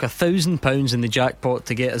stuck £1,000 in the jackpot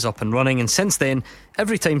to get us up and running, and since then,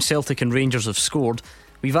 every time Celtic and Rangers have scored,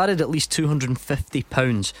 we've added at least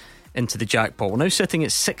 £250 into the jackpot. We're now sitting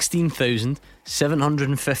at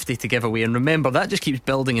 16,750 to give away, and remember, that just keeps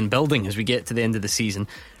building and building as we get to the end of the season.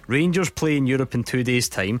 Rangers play in Europe in 2 days'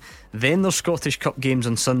 time, then there's Scottish Cup games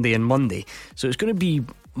on Sunday and Monday, so it's going to be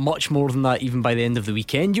much more than that even by the end of the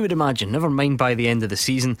weekend, you would imagine, never mind by the end of the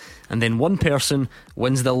season. And then one person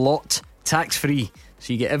wins the lot tax free.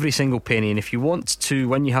 So you get every single penny. And if you want to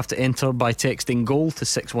win, you have to enter by texting GOAL to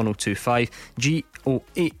 61025,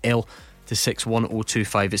 GOAL to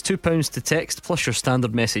 61025. It's £2 to text plus your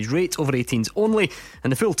standard message rate, over 18s only,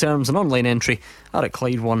 and the full terms and online entry are at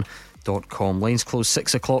Clyde1.com. Lines close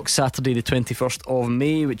 6 o'clock Saturday the 21st of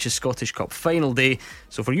May, which is Scottish Cup final day.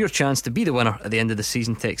 So for your chance to be the winner at the end of the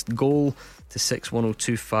season, text GOAL to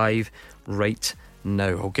 61025 right now.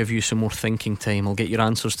 I'll give you some more thinking time. I'll get your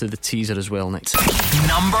answers to the teaser as well next.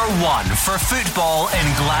 Number 1 for football in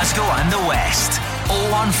Glasgow and the West.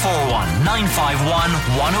 0141 951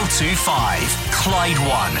 1025. Clyde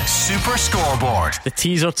One Super Scoreboard. The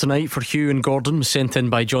teaser tonight for Hugh and Gordon was sent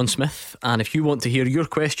in by John Smith, and if you want to hear your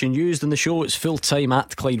question used in the show, it's full time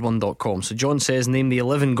at Clyde1.com. So John says, name the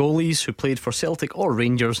 11 goalies who played for Celtic or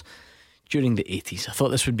Rangers during the 80s. I thought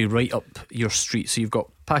this would be right up your street. So you've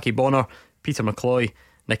got Packy Bonner, Peter McCloy,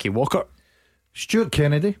 Nicky Walker. Stuart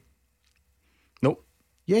Kennedy. Nope.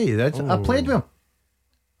 Yeah, he did. I played with him.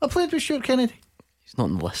 I played with Stuart Kennedy. He's not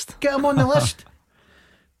on the list. Get him on the list.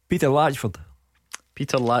 Peter Latchford.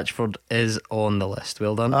 Peter Latchford is on the list.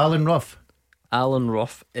 Well done. Alan Ruff. Alan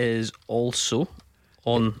Ruff is also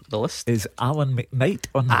on the list. Is Alan McKnight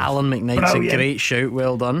on the list? Alan McKnight's Brilliant. a great shout.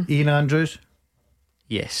 Well done. Ian Andrews.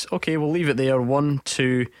 Yes. Okay, we'll leave it there. 1,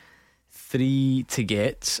 2, 3 to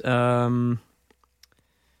get. Just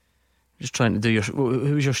trying to do your.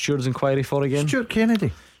 Who was your steward's inquiry for again? Stuart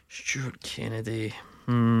Kennedy. Stuart Kennedy.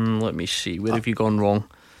 Let me see. Where have you gone wrong?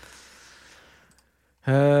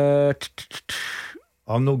 I'm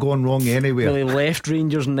not going wrong anywhere. Well, he left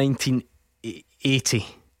Rangers in 1980.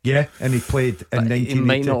 Yeah, and he played in 1980. He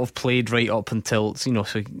might not have played right up until, you know,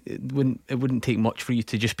 so it wouldn't take much for you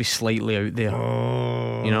to just be slightly out there.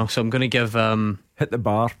 You know, so I'm going to give hit the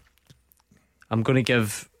bar. I'm going to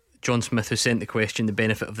give John Smith, who sent the question, the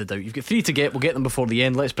benefit of the doubt. You've got 3 to get. We'll get them before the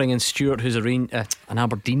end. Let's bring in Stuart, who's an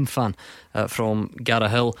Aberdeen fan from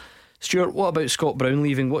Garrahill. Stuart, what about Scott Brown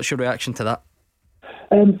leaving? What's your reaction to that?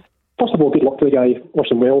 First of all, good luck to the guy.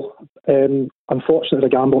 Wish him well. Unfortunately, the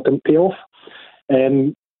gamble didn't pay off.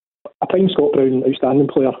 I find Scott Brown an outstanding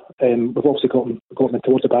player. We've obviously got him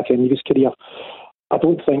towards the back end of his career. I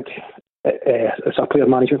don't think it's a player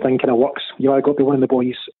management thing kind of works. You either got to be one of the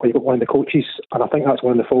boys or you got one of the coaches, and I think that's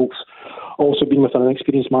one of the faults. Also, being with an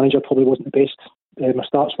inexperienced manager probably wasn't the best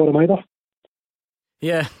starts for him either.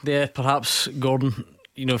 Yeah, perhaps Gordon.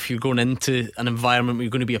 You know, if you're going into an environment where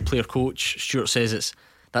you're going to be a player coach, Stuart says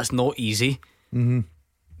that's not easy.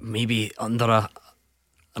 Maybe under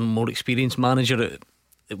a more experienced manager,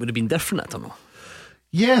 it would have been different. I don't know.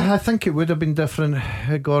 Yeah, I think it would have been different,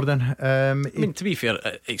 Gordon. I mean, to be fair,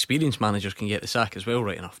 experienced managers can get the sack as well,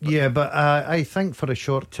 right enough. Yeah, but I think for a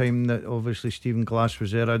short time that obviously Stephen Glass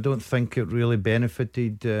was there, I don't think it really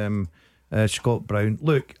benefited Scott Brown.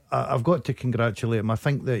 Look, I've got to congratulate him. I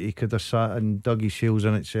think that he could have sat and dug his heels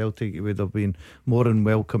in at Celtic. He would have been more than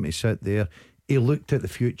welcome to sit there. He looked at the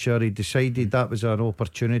future. He decided that was an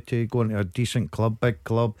opportunity, going to a decent club, big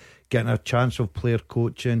club, getting a chance of player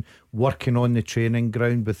coaching, working on the training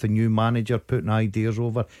ground with the new manager, putting ideas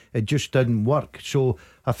over. It just didn't work. So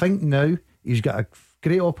I think now he's got a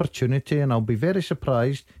great opportunity, and I'll be very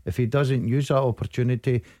surprised if he doesn't use that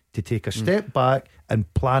opportunity to take a step back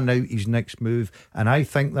and plan out his next move. And I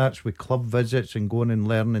think that's with club visits and going and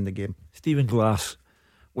learning the game. Stephen Glass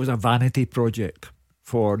was a vanity project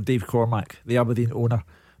for Dave Cormack, the Aberdeen owner,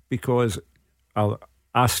 because I'll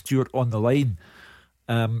ask Stuart on the line.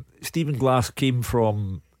 Stephen Glass came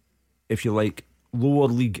from, if you like, lower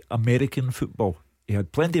league American football. He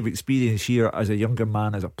had plenty of experience here as a younger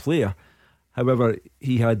man, as a player. However,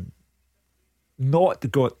 he had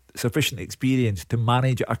not got sufficient experience to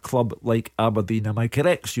manage a club like Aberdeen. Am I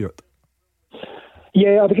correct, Stuart?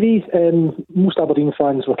 Yeah, I'd agree. Most Aberdeen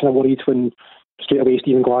fans were kind of worried when straight away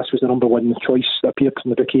Stephen Glass was the number one choice that appeared in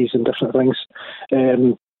the bookies and different things.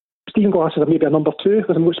 Stephen Glass is maybe a number 2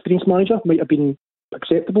 as a more experienced manager, might have been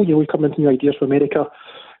acceptable. You know, he come into new ideas from America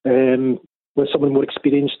with someone more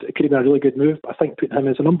experienced. It could have been a really good move. But I think putting him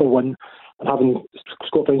as a number 1 and having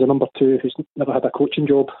Scott Brown as a number 2 who's never had a coaching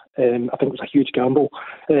job, I think it was a huge gamble.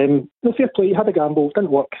 No, fair play, he had a gamble, didn't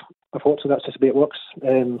work. Unfortunately, that's just the way it works.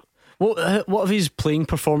 What have his playing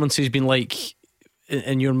performances been like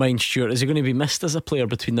in your mind, Stuart? Is he going to be missed as a player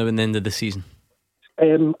between now and the end of the season?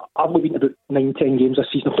 I've only been to about 9-10 games this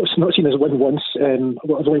season. I've not seen us win once.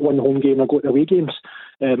 There's only one home game. I go to away games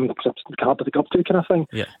because I'm hard to pick up to, kind of thing.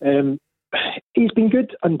 Yeah. He's been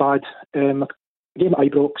good and bad. The game at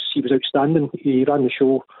Ibrox, he was outstanding. He ran the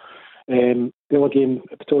show. The other game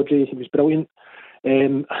at Pittodrie, he was brilliant.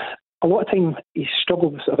 A lot of time he's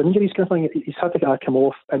struggled with sort of injuries, kind of thing. He's had to come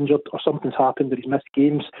off injured or something's happened that he's missed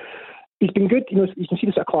games. he's been good. You know, you can see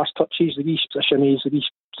the sort of class touches, the wee sort of shimmies, the wee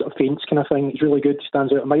sort of feints kind of thing. He's really good. He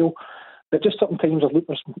stands out a mile. But just sometimes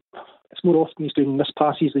it's more often he's doing missed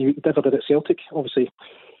passes than he ever did at Celtic. Obviously,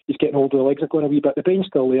 he's getting older, the legs are going a wee bit. The brain's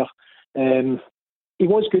still there. He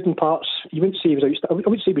was good in parts. You wouldn't say he was I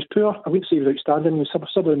wouldn't say he was poor. I wouldn't say he was outstanding. He was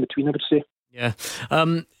somewhere in between, I would say. Yeah.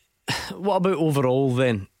 What about overall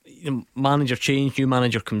then? Manager change, new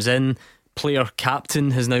manager comes in, player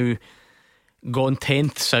captain has now gone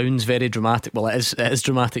 10th. Sounds very dramatic. Well, it is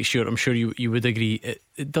dramatic, Stuart. I'm sure you would agree.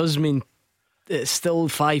 It does mean it's still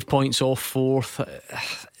 5 points off fourth. Are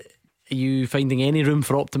you finding any room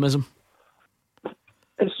for optimism?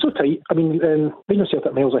 It's so tight. I mean, Rangers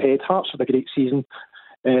Celtic miles ahead. Hearts had a great season.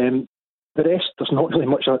 The rest, there's not really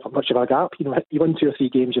much of a gap. You know, you win 2 or 3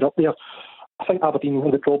 games, you're up there. I think Aberdeen, one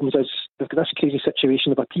of the problems is they've got this crazy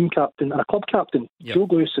situation of a team captain and a club captain. Yep. Joe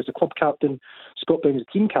Lewis is the club captain, Scott Brown is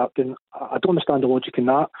the team captain. I don't understand the logic in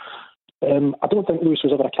that. I don't think Lewis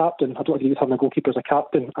was ever a captain. I don't agree with having a goalkeeper as a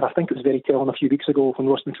captain. And I think it was very telling a few weeks ago when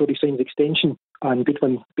Ross McCrory signed the extension and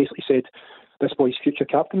Goodwin basically said, this boy's future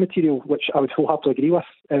captain material, which I would wholeheartedly agree with.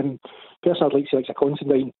 Personally, I'd like to see Alex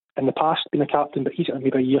Considine in the past being a captain, but he's got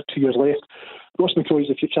maybe a year, 2 years left. Ross McCrory's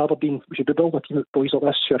the future Aberdeen. We should be building a team of boys like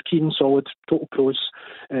this who are keen, solid, total pros.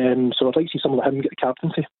 So I'd like to see some of him get the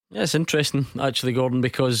captaincy. Yeah, it's interesting actually, Gordon,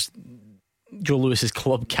 because Joe Lewis is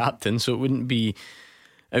club captain, so it wouldn't be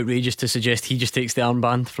outrageous to suggest he just takes the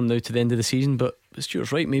armband from now to the end of the season. But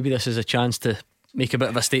Stuart's right, maybe this is a chance to make a bit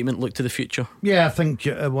of a statement, look to the future. Yeah, I think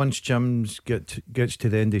once Jim's gets to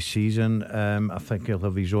the end of the season, I think he'll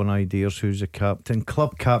have his own ideas who's the captain.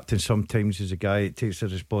 Club captain sometimes is a guy that takes the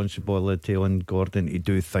responsibility on Gordon to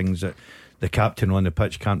do things that the captain on the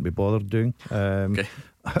pitch can't be bothered doing. Okay.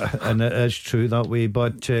 And it is true that way,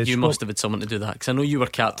 but you must have had someone to do that, because I know you were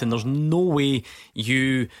captain. There's no way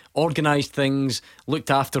you organised things,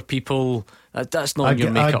 looked after people. That's not in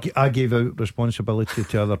your makeup. I gave out responsibility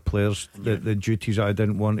to other players, the duties I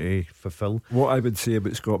didn't want to fulfil. What I would say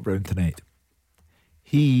about Scott Brown tonight,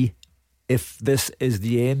 if this is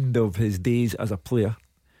the end of his days as a player,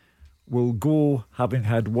 will go having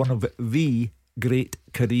had one of the great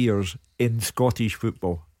careers in Scottish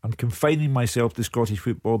football. I'm confining myself to Scottish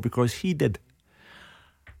football because he did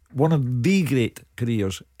one of the great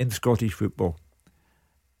careers in Scottish football.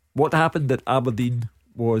 What happened at Aberdeen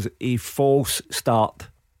was a false start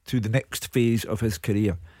to the next phase of his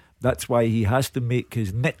career. That's why he has to make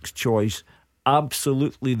his next choice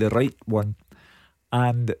absolutely the right one,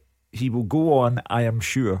 and he will go on, I am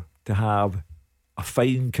sure, to have a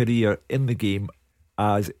fine career in the game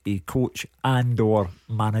as a coach and or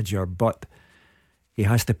manager, but he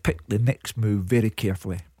has to pick the next move very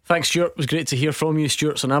carefully. Thanks, Stuart. It was great to hear from you.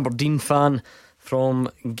 Stuart's an Aberdeen fan from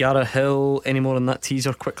Garra Hill. Any more on that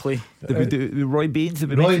teaser quickly? Did we do Roy Baines?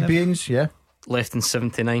 Roy Baines, yeah. Left in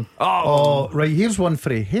 79. Oh, right, here's one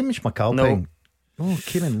for you. Hamish McAlpine. No. Oh,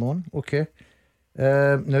 Kieran Loan. Okay.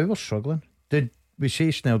 Now we're struggling. Did we say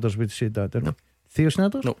Snelders? We'd said that, didn't we? Theo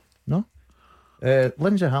Snelders? No.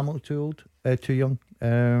 Lindsay Hamilton, too old, too young.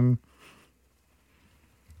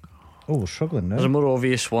 We're struggling now. There's a more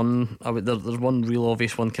obvious one. There's one real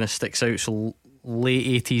obvious one kind of sticks out. So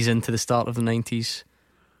late 80s into the start of the 90s.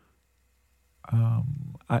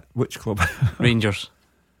 At which club? Rangers.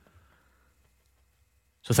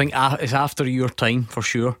 So I think it's after your time for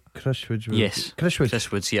sure. Chris Woods. Yes, Chris Woods.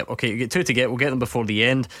 Chris Woods, yep. Okay, you get 2 to get. We'll get them before the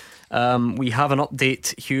end. We have an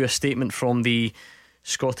update, Hugh, a statement from the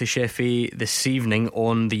Scottish FA this evening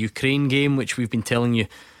on the Ukraine game, which we've been telling you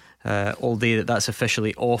all day that's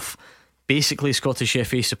officially off. Basically, Scottish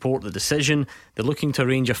FA support the decision. They're looking to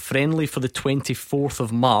arrange a friendly for the 24th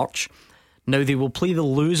of March. Now they will play the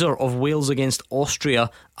loser of Wales against Austria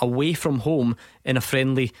away from home in a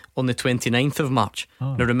friendly on the 29th of March.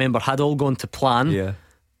 Now remember, had all gone to plan,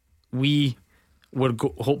 we were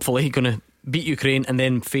hopefully going to beat Ukraine and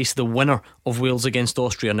then face the winner of Wales against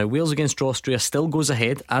Austria. Now Wales against Austria still goes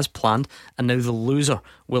ahead as planned, and now the loser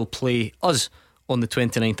will play us on the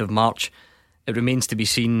 29th of March. It remains to be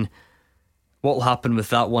seen what will happen with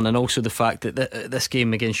that one, and also the fact that this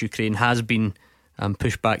game against Ukraine has been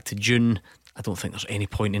pushed back to June. I don't think there's any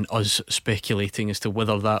point in us speculating as to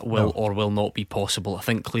whether that will or will not be possible. I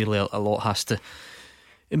think clearly a lot has to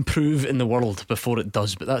improve in the world before it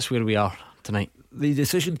does, but that's where we are tonight. The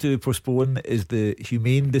decision to postpone is the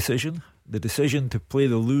humane decision. The decision to play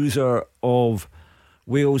the loser of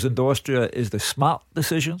Wales and Austria is the smart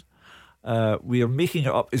decision. We are making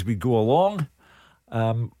it up as we go along.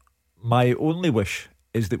 My only wish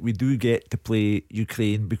is that we do get to play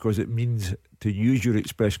Ukraine, because it means, to use your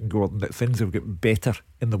expression, Gordon, that things have got better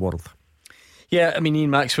in the world. Yeah, I mean,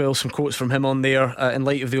 Ian Maxwell, some quotes from him on there. In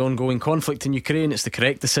light of the ongoing conflict in Ukraine, it's the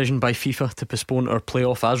correct decision by FIFA to postpone our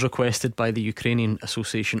playoff as requested by the Ukrainian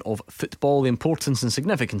Association of Football. The importance and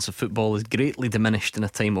significance of football is greatly diminished in a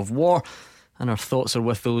time of war, and our thoughts are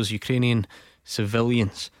with those Ukrainian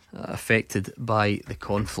civilians affected by the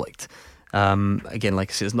conflict. Again,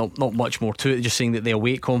 like I said, there's not much more to it. Just saying that they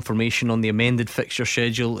await confirmation on the amended fixture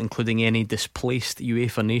schedule, including any displaced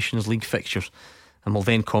UEFA Nations League fixtures, and will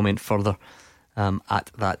then comment further at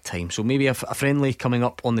that time. So maybe a friendly coming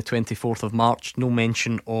up on the 24th of March. No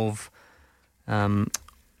mention of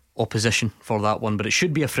opposition for that one, but it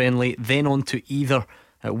should be a friendly. Then on to either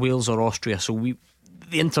Wales or Austria. So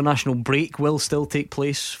the international break will still take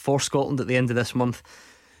place for Scotland at the end of this month.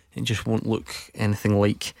 It just won't look anything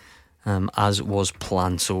like as was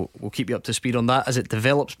planned. So we'll keep you up to speed on that as it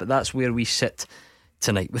develops, but that's where we sit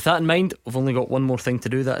tonight. With that in mind, we've only got one more thing to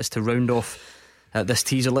do. That is to round off this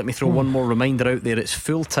teaser. Let me throw one more reminder out there. It's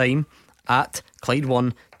full time at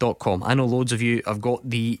Clyde1.com. I know loads of you have got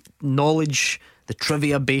the knowledge, the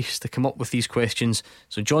trivia base to come up with these questions.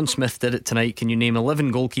 So John Smith did it tonight. Can you name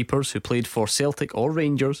 11 goalkeepers who played for Celtic or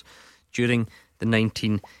Rangers during the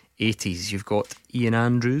 1980s? You've got Ian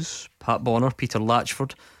Andrews, Pat Bonner, Peter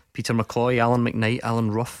Latchford, Peter McCloy, Alan McKnight,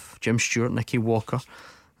 Alan Rough, Jim Stewart, Nicky Walker.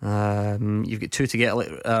 You've got two to get.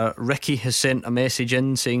 Ricky has sent a message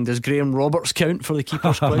in saying, does Graham Roberts count for the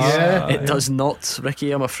keeper's quiz? Yeah, it does not,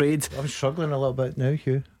 Ricky, I'm afraid. I'm struggling a little bit now,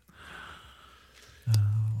 Hugh.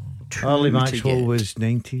 Early Maxwell was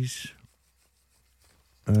 90s.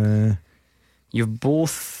 You've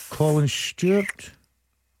both. Colin Stewart?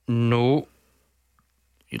 No.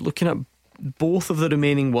 You're looking at both of the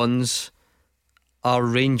remaining ones are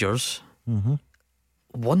Rangers. Mm-hmm.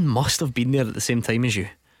 One must have been there at the same time as you,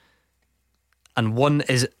 and one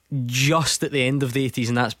is just at the end of the 80s,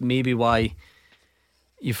 and that's maybe why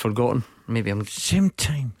you've forgotten. Maybe I'm same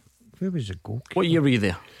time. Where was the goalkeeper? What year were you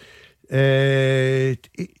there?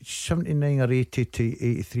 79 or 80 to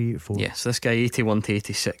 83, 84. Yes, this guy 81 to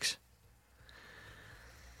 86.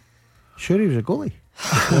 Sure, he was a goalie.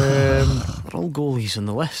 They're all goalies on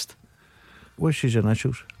the list. What's his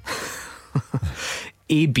initials?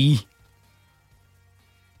 AB.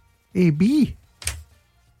 AB.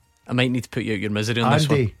 I might need to put you out your misery on this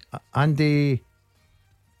one. Andy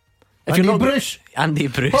Bruce. Andy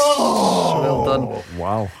Bruce. Oh, well done.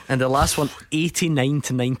 Wow. And the last one, 89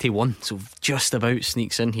 to 91. So just about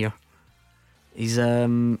sneaks in here. He's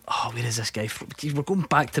where is this guy from? We're going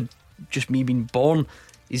back to just me being born.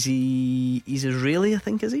 He's Israeli, I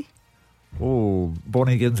think, is he? Oh,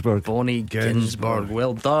 Bonnie Ginsberg. Bonnie Ginsberg.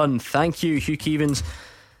 Well done. Thank you, Hugh Keevins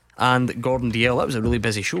and Gordon DL. That was a really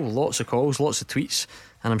busy show. Lots of calls, lots of tweets,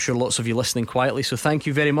 and I'm sure lots of you listening quietly. So thank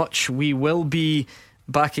you very much. We will be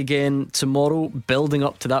back again tomorrow, building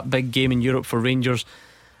up to that big game in Europe for Rangers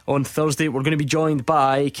on Thursday. We're going to be joined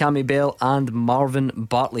by Cammy Bell and Marvin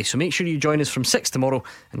Bartley. So make sure you join us from 6 tomorrow,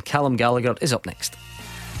 and Callum Gallagher is up next.